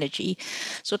distributed energy.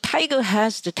 So Tigo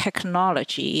has the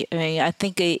technology. I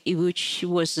think which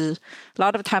was a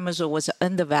lot of times was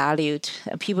undervalued.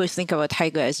 People think about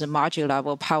Tigo as a module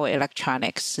level power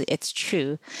electronics. It's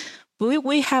true.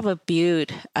 We have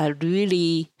built a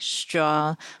really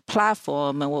strong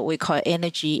platform, what we call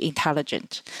energy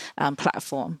intelligent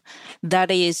platform.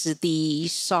 That is the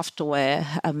software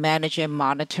managing,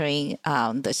 monitoring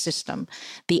the system.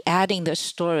 The adding the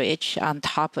storage on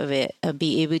top of it,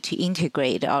 be able to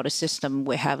integrate all the system.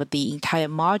 We have the entire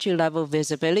module level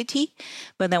visibility,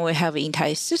 but then we have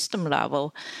entire system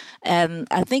level. And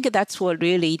I think that's what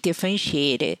really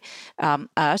differentiated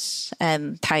us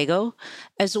and Tigo,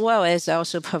 as well as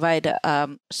also provide a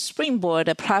springboard,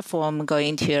 a platform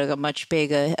going to a much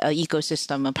bigger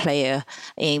ecosystem player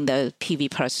in the PV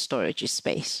plus storage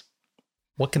space.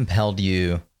 What compelled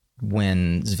you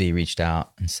when Zvi reached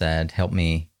out and said, help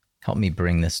me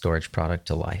bring this storage product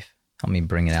to life? Help me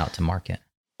bring it out to market?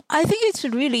 I think it's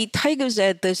really Tigo's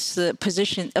at this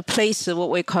position, a place what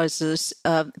we call this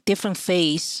different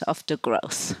phase of the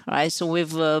growth, right? So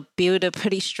we've built a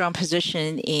pretty strong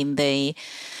position in the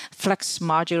flex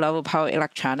module level power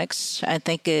electronics. I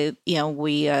think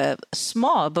we are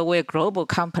small, but we're a global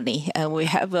company, and we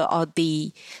have all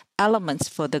the elements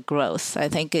for the growth. I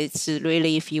think it's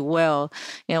really, if you will,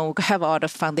 we have all the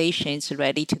foundations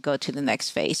ready to go to the next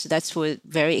phase. That's what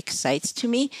very excites to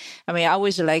me. I mean, I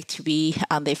always like to be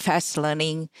on the fast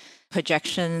learning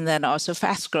projection and also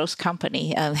fast growth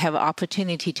company and have an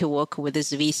opportunity to work with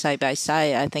Zvi side by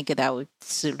side. I think that was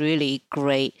a really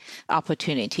great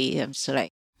opportunity.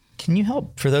 Can you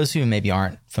help, for those who maybe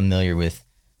aren't familiar with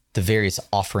the various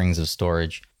offerings of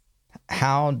storage,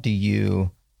 how do you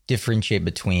differentiate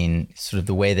between sort of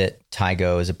the way that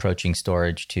Tigo is approaching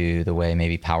storage to the way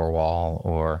maybe Powerwall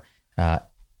or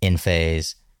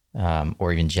Enphase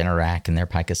or even Generac and their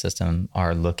Pica system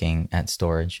are looking at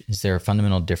storage? Is there a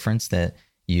fundamental difference that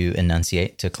you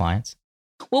enunciate to clients?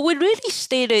 What we really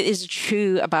stated is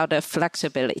true about the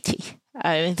flexibility.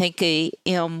 I think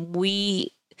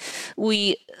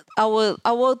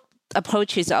our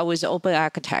approach is always open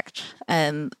architecture.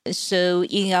 And so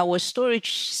in our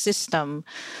storage system,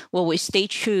 what we stay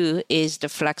true is the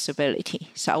flexibility.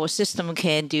 So our system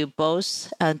can do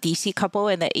both DC couple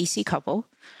and the AC couple,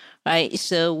 right?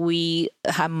 So we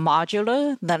have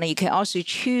modular, then you can also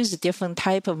choose a different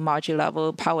type of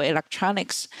module-level power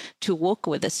electronics to work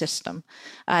with the system,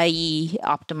 i.e.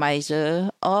 optimizer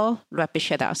or rapid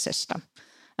shutdown system.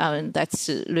 That's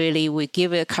really, we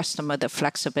give a customer the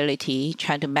flexibility,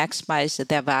 trying to maximize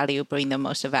their value, bring the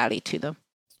most value to them.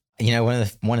 You know,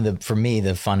 one of the for me,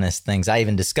 the funnest things I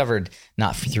even discovered,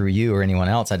 not through you or anyone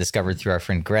else, I discovered through our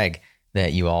friend Greg,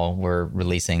 that you all were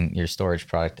releasing your storage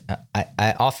product.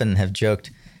 I often have joked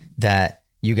that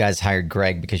you guys hired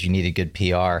Greg because you needed good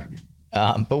PR.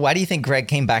 But why do you think Greg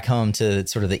came back home to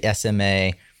sort of the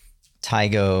SMA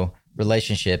Tigo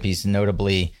relationship? He's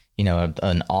notably,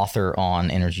 an author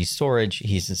on energy storage.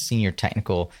 He's a senior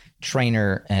technical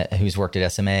trainer who's worked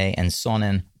at SMA and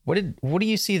Sonnen. What do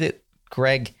you see that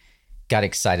Greg got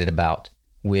excited about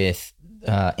with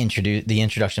the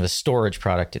introduction of a storage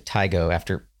product at Tigo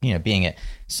after being at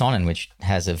Sonnen, which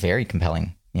has a very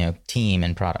compelling team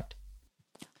and product?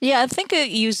 Yeah, I think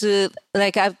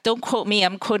don't quote me,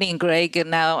 I'm quoting Greg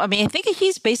now. I mean, I think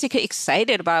he's basically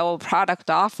excited about our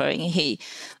product offering. He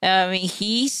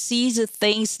sees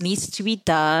things needs to be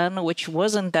done, which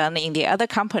wasn't done in the other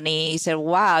company. He said,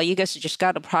 wow, you guys just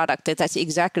got a product that's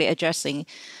exactly addressing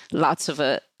lots of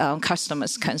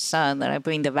customers' concern that I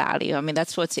bring the value. I mean,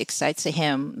 that's what excites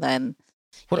him. Then,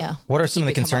 what are some of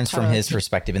the concerns from his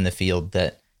perspective in the field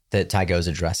that Tigo is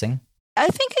addressing? I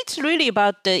think it's really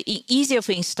about the easier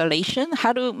for installation,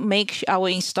 how to make our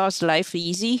installers' life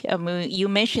easy. I mean, you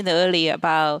mentioned earlier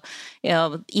about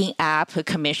in-app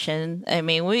commission. I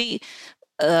mean, we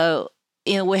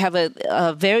have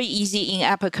a very easy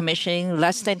in-app commission,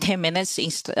 less than 10 minutes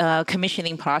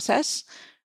commissioning process.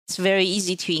 It's very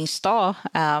easy to install.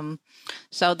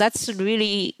 So that's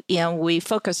really, we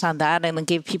focus on that and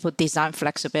give people design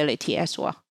flexibility as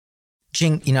well.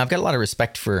 Jing, I've got a lot of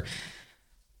respect for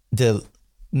the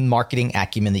marketing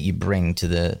acumen that you bring to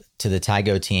the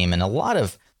Tigo team, and a lot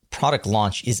of product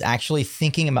launch is actually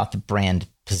thinking about the brand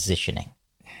positioning.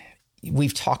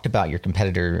 We've talked about your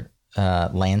competitor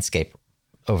landscape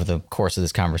over the course of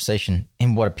this conversation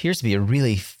in what appears to be a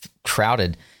really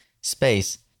crowded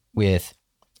space with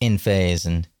Enphase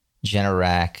and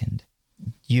Generac and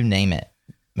you name it,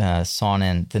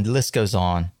 Sonnen, the list goes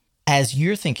on. As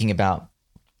you're thinking about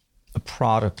a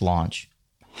product launch,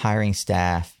 hiring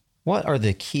staff, what are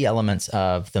the key elements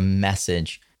of the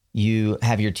message you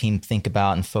have your team think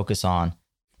about and focus on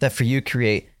that for you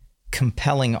create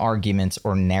compelling arguments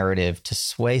or narrative to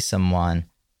sway someone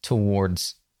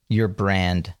towards your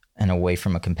brand and away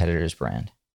from a competitor's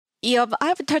brand? Yeah,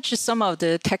 I've touched some of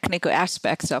the technical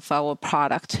aspects of our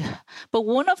product, but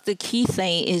one of the key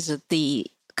things is the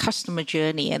customer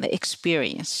journey and the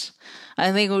experience.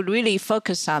 I think we really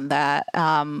focus on that.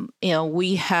 I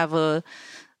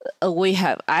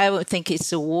would think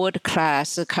it's a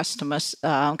world-class customer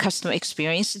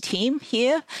experience team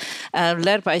here,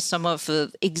 led by some of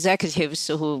the executives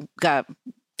who got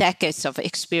decades of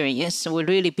experience. So we're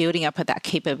really building up that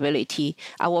capability.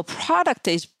 Our product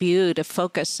is built to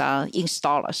focus on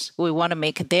installers. We want to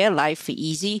make their life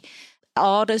easy.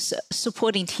 All the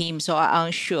supporting teams are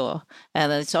onshore,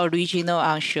 and it's all regional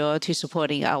onshore to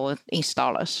supporting our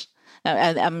installers.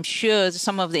 And I'm sure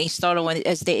some of the installer,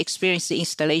 as they experience the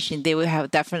installation, they will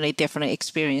have definitely different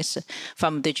experience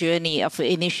from the journey of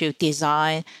initial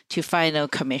design to final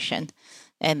commission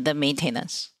and the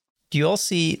maintenance. Do you all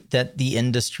see that the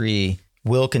industry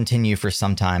will continue for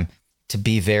some time to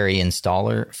be very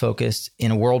installer focused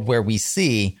in a world where we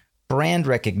see brand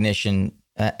recognition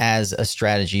as a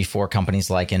strategy for companies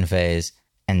like Enphase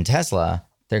and Tesla?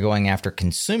 They're going after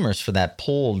consumers for that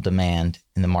pull demand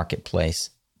in the marketplace.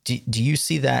 Do you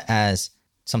see that as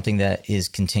something that is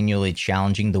continually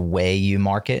challenging the way you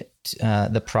market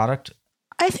the product?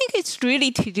 I think it's really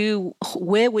to do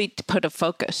where we put a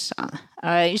focus on.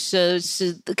 All right, so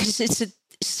because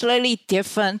slightly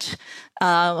different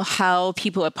how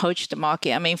people approach the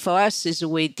market. I mean, for us, is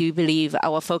we do believe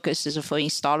our focus is for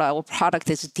installer. Our product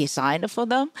is designed for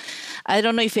them. I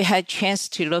don't know if you had a chance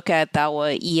to look at our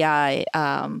EI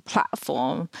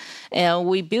platform. And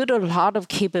we build a lot of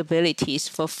capabilities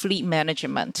for fleet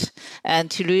management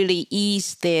and to really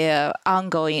ease their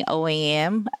ongoing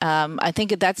OEM. I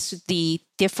think that's the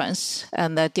difference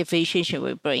and the differentiation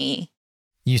we're bringing.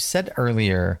 You said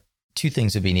earlier, two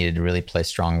things would be needed to really play a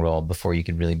strong role before you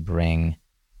could really bring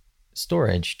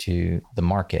storage to the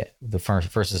market. The first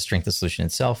is the strength of the solution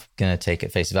itself, going to take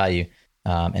at face value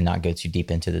and not go too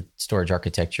deep into the storage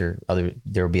architecture.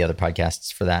 There will be other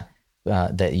podcasts for that,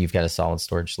 that you've got a solid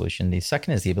storage solution. The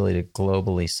second is the ability to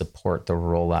globally support the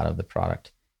rollout of the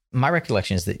product. My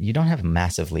recollection is that you don't have a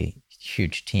massively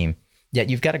huge team, yet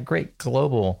you've got a great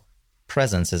global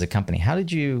presence as a company. How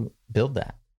did you build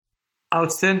that?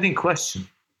 Outstanding question.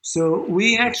 So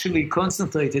we actually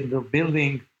concentrated on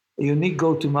building a unique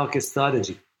go-to-market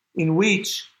strategy in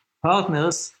which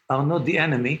partners are not the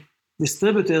enemy,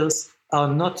 distributors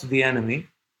are not the enemy,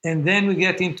 and then we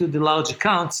get into the large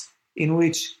accounts in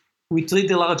which we treat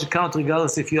the large account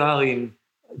regardless if you are in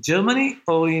Germany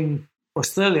or in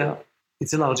Australia,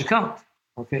 it's a large account,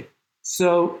 okay?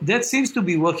 So that seems to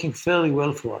be working fairly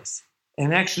well for us.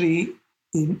 And actually,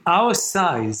 in our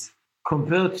size,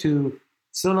 compared to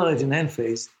SolarEdge and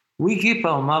Enphase, we keep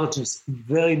our margins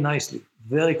very nicely,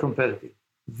 very competitive.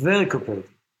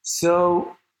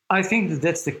 So I think that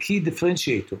that's the key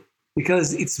differentiator,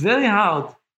 because it's very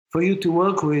hard for you to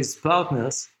work with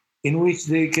partners in which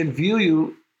they can view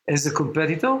you as a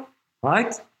competitor,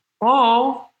 right?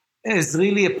 Or as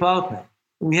really a partner.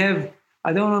 We have,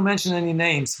 I don't want to mention any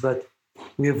names, but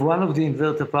we have one of the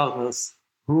inverter partners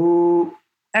who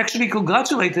actually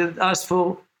congratulated us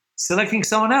for selecting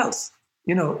someone else.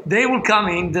 You know, they will come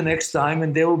in the next time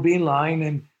and they will be in line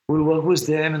and we'll work with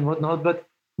them and whatnot, but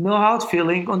no hard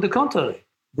feeling. On the contrary,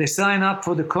 they sign up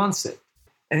for the concept.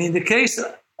 And in the case,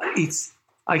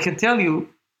 I can tell you,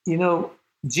 you know,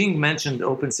 Jing mentioned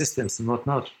open systems and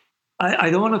whatnot. I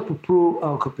don't want to poo-poo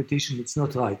our competition. It's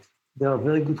not right. There are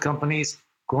very good companies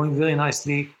growing very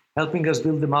nicely, helping us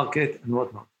build the market and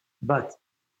whatnot. But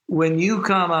when you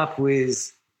come up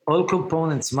with all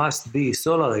components must be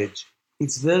SolarEdge,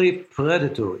 it's very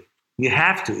predatory. You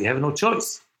have no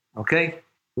choice, okay?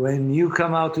 When you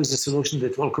come out with a solution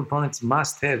that all components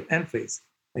must have Enphase,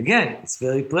 again, it's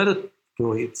very predatory.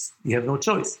 You have no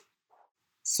choice.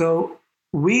 So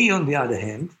we, on the other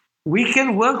hand, we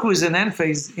can work with an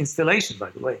Enphase installation,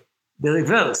 by the way. The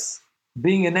reverse,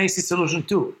 being an AC solution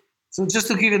too. So just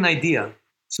to give you an idea.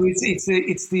 So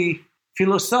it's the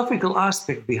philosophical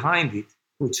aspect behind it,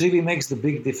 which really makes the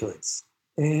big difference.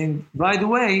 And by the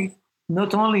way,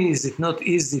 not only is it not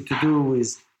easy to do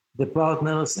with the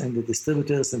partners and the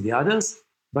distributors and the others,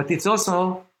 but it's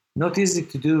also not easy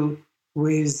to do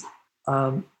with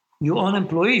your own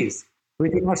employees.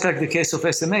 Pretty much like the case of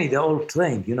SMA, they're all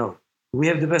trained, you know. We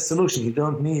have the best solution. You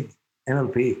don't need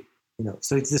MLP, you know.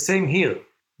 So it's the same here.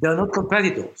 They're not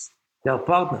competitors. They're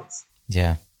partners.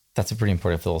 Yeah, that's a pretty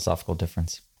important philosophical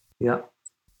difference. Yeah.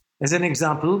 As an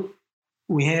example,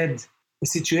 we had a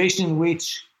situation in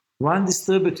which one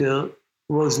distributor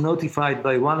was notified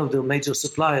by one of their major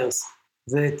suppliers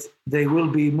that they will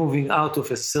be moving out of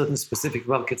a certain specific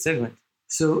market segment.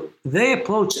 So they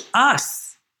approached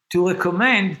us to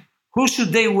recommend who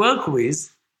should they work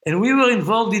with, and we were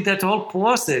involved in that whole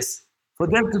process for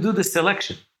them to do the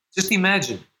selection. Just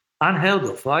imagine, unheard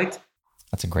of, right?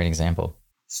 That's a great example.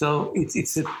 So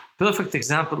it's a perfect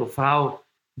example of how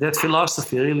that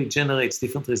philosophy really generates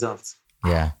different results.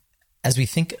 Yeah. As we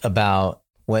think about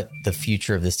what the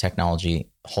future of this technology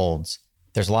holds,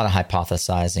 there's a lot of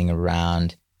hypothesizing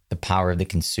around the power of the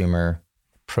consumer,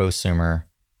 prosumer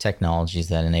technologies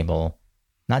that enable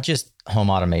not just home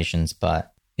automations,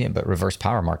 but reverse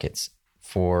power markets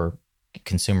for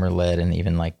consumer-led and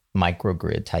even like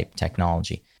microgrid type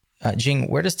technology. Jing,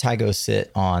 where does Tigo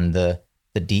sit on the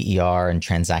DER and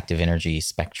transactive energy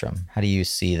spectrum? How do you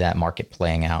see that market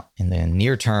playing out in the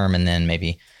near term, and then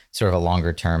maybe sort of a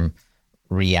longer term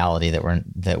reality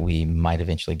that we might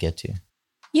eventually get to?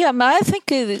 Yeah, I think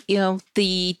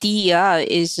the DER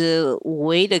is a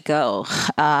way to go.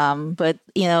 But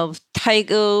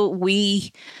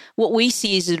Tigo, what we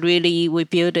see is really we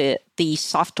build the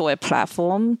software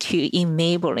platform to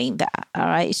enabling that. All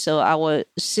right. So our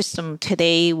system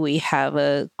today, we have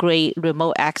a great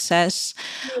remote access.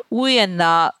 We are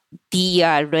not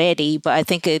DER ready, but I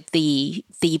think the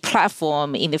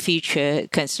platform in the future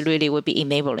will be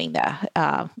enabling that.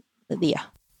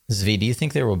 Zvi, do you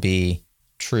think there will be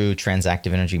true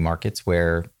transactive energy markets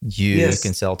where you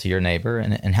can sell to your neighbor?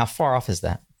 And how far off is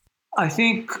that? I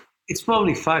think it's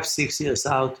probably 5-6 years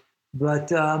out,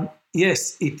 but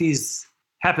yes, it is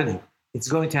happening. It's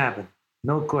going to happen.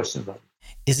 No question about it.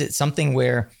 Is it something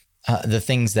where the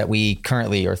things that we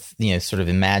currently are, sort of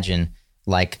imagine,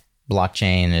 like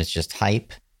blockchain, is just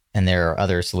hype, and there are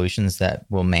other solutions that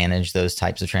will manage those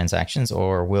types of transactions,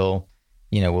 or will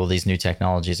these new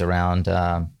technologies around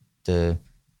the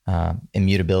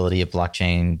immutability of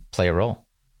blockchain play a role?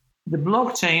 The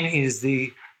blockchain is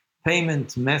the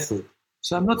payment method,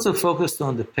 so I'm not so focused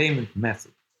on the payment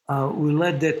method. We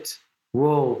let that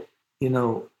war,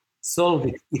 solve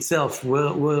it itself.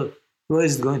 Where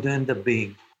is it going to end up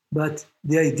being? But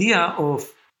the idea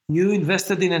of you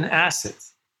invested in an asset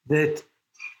that,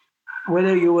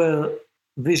 whether you were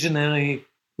visionary,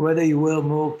 whether you were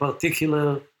more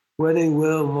particular, whether you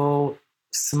were more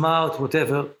smart,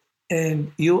 whatever,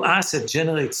 and your asset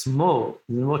generates more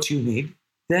than what you need,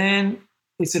 then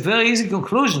it's a very easy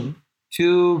conclusion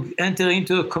to enter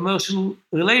into a commercial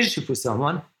relationship with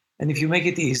someone. And if you make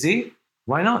it easy,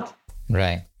 why not?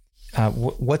 Right.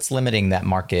 What's limiting that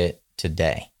market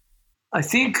today? I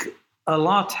think a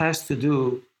lot has to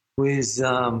do with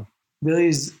there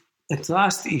is a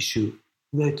trust issue,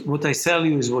 that what I sell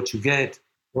you is what you get,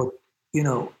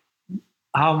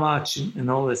 how much and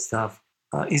all that stuff.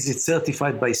 Is it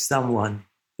certified by someone,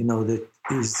 that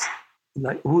is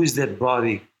like, who is that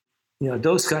body?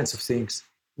 Those kinds of things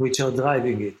which are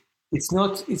driving it. It's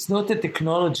not a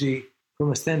technology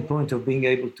from a standpoint of being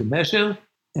able to measure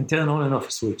and turn on and off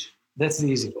a switch. That's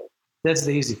the easy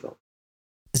part.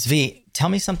 Zvi, tell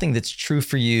me something that's true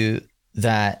for you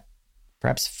that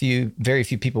perhaps very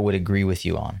few people would agree with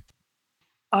you on.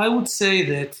 I would say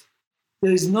that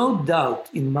there is no doubt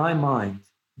in my mind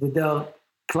that there are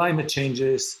climate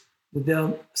changes, that there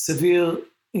are severe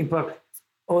impact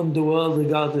on the world,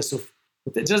 regardless of,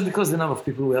 just because the number of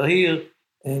people who are here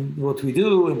and what we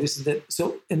do and this and that.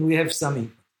 So, and we have some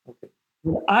impact. Okay.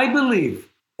 Well, I believe,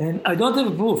 and I don't have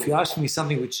a proof. You asked me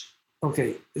something which,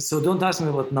 okay, so don't ask me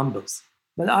about numbers.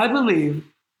 But I believe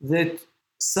that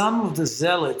some of the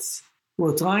zealots who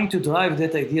are trying to drive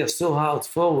that idea so hard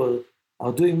forward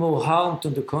are doing more harm to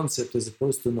the concept as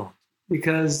opposed to not.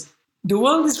 Because the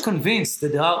world is convinced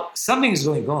that something is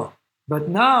going on. But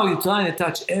now you're trying to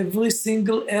touch every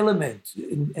single element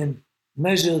and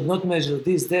measure, not measure,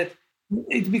 this, that.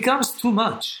 It becomes too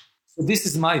much. So this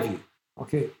is my view.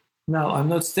 Okay. Now, I'm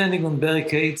not standing on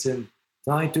barricades and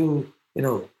trying to,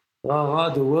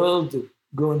 the world to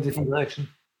go in a different direction.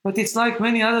 But it's like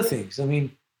many other things. I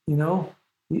mean,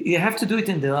 you have to do it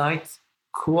in the right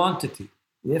quantity.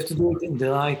 You have to do it in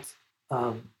the right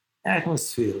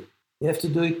atmosphere. You have to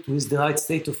do it with the right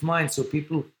state of mind, so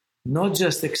people not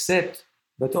just accept,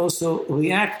 but also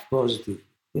react positively.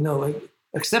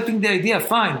 Accepting the idea,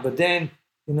 fine, but then,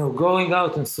 going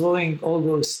out and throwing all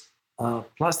those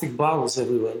plastic bottles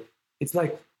everywhere. It's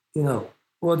like,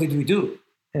 what did we do?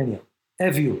 Anyhow,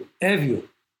 have you?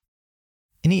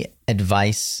 Any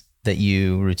advice that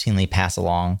you routinely pass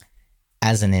along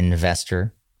as an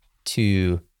investor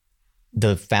to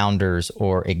the founders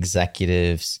or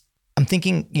executives? I'm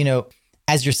thinking,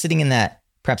 as you're sitting in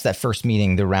perhaps that first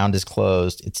meeting, the round is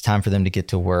closed, it's time for them to get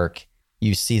to work.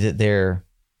 You see that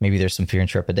maybe there's some fear and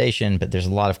trepidation, but there's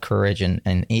a lot of courage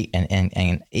and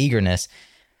eagerness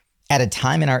at a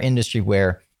time in our industry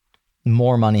where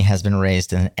more money has been raised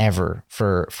than ever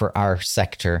for our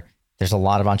sector. There's a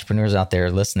lot of entrepreneurs out there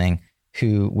listening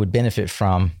who would benefit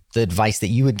from the advice that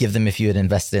you would give them if you had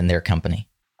invested in their company.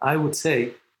 I would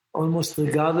say, almost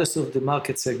regardless of the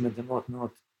market segment and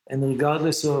whatnot, and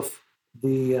regardless of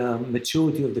the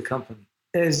maturity of the company,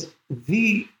 as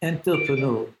the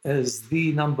entrepreneur, as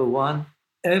the number one,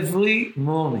 every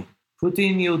morning, put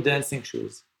in your dancing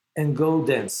shoes and go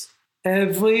dance.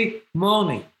 Every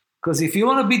morning. Because if you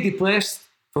want to be depressed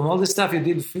from all the stuff you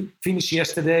did finish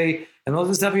yesterday and all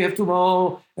the stuff you have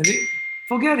tomorrow,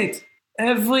 forget it.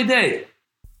 Every day.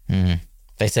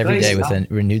 Face every day with a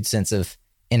renewed sense of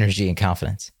energy and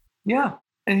confidence. Yeah.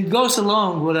 And it goes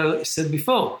along what I said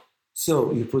before.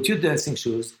 So you put your dancing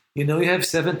shoes, you have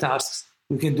 7 tasks,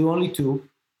 you can do only 2.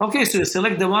 Okay, so you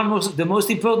select the most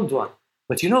important one.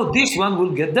 But this one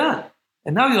will get done.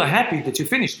 And now you're happy that you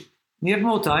finished it. You have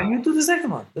more time, you do the second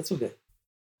one. That's okay.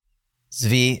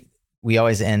 Zvi, we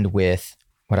always end with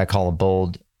what I call a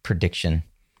bold prediction.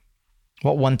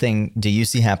 What one thing do you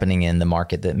see happening in the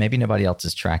market that maybe nobody else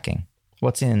is tracking?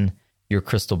 What's in your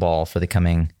crystal ball for the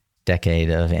coming decade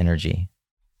of energy?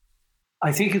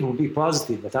 I think it will be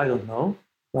positive, but I don't know.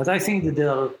 But I think that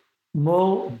there are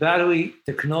more battery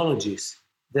technologies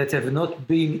that have not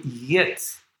been yet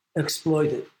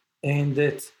exploited. And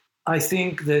that I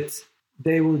think that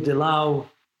they would allow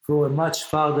for a much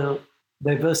further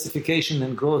diversification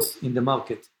and growth in the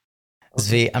market.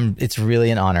 Zvi, it's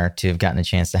really an honor to have gotten a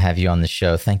chance to have you on the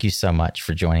show. Thank you so much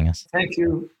for joining us. Thank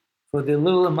you for the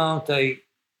little amount I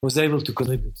was able to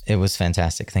contribute. It was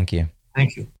fantastic. Thank you.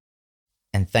 Thank you.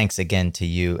 And thanks again to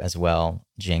you as well,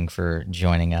 Jing, for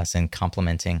joining us and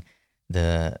complimenting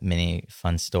the many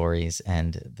fun stories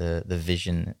and the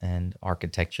vision and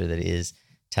architecture that is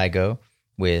Tigo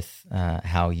with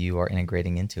how you are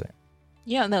integrating into it.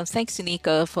 Yeah, no, thanks,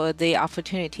 Nico, for the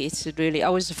opportunity. It's really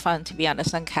always fun to be on the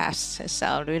Suncast. So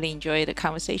I really enjoy the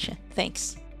conversation.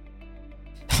 Thanks.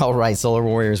 All right, Solar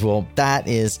Warriors. Well, that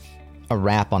is a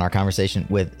wrap on our conversation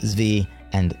with Zvi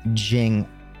and Jing.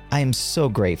 I am so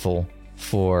grateful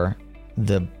for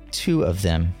the two of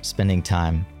them spending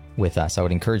time with us. I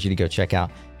would encourage you to go check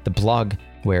out the blog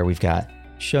where we've got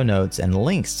show notes and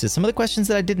links to some of the questions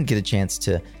that I didn't get a chance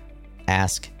to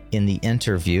ask in the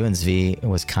interview, and Zvi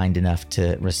was kind enough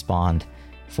to respond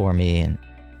for me. And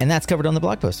that's covered on the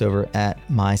blog post over at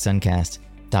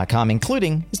mysuncast.com,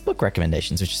 including his book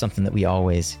recommendations, which is something that we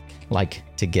always like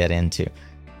to get into.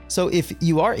 So if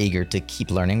you are eager to keep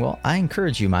learning, well, I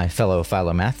encourage you, my fellow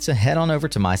Philomaths, to head on over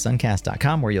to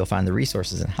mysuncast.com, where you'll find the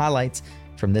resources and highlights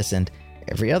from this and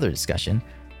every other discussion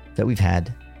that we've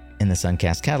had in the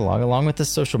Suncast catalog, along with the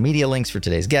social media links for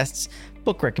today's guests,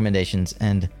 book recommendations,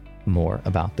 and more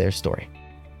about their story.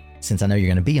 Since I know you're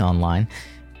going to be online,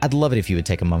 I'd love it if you would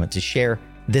take a moment to share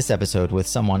this episode with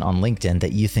someone on LinkedIn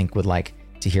that you think would like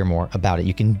to hear more about it.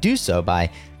 You can do so by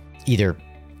either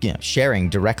sharing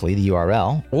directly the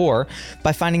URL or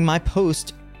by finding my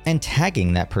post and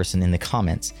tagging that person in the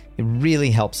comments. It really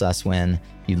helps us when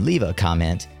you leave a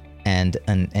comment and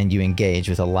you engage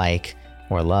with a like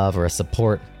or a love or a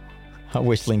support. I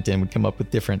wish LinkedIn would come up with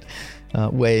different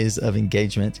ways of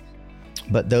engagement.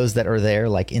 But those that are there,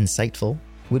 like insightful,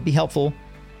 would be helpful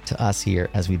to us here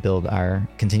as we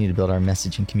continue to build our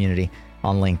messaging community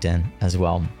on LinkedIn as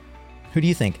well. Who do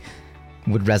you think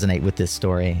would resonate with this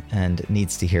story and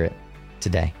needs to hear it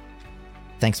today?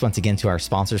 Thanks once again to our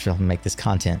sponsors for helping make this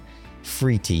content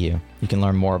free to you. You can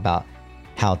learn more about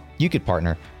how you could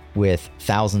partner with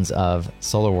thousands of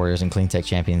solar warriors and clean tech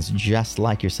champions just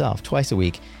like yourself twice a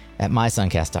week at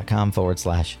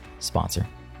mysuncast.com/sponsor.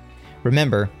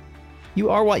 Remember, you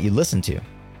are what you listen to.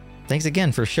 Thanks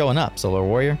again for showing up, Solar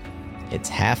Warrior. It's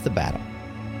half the battle.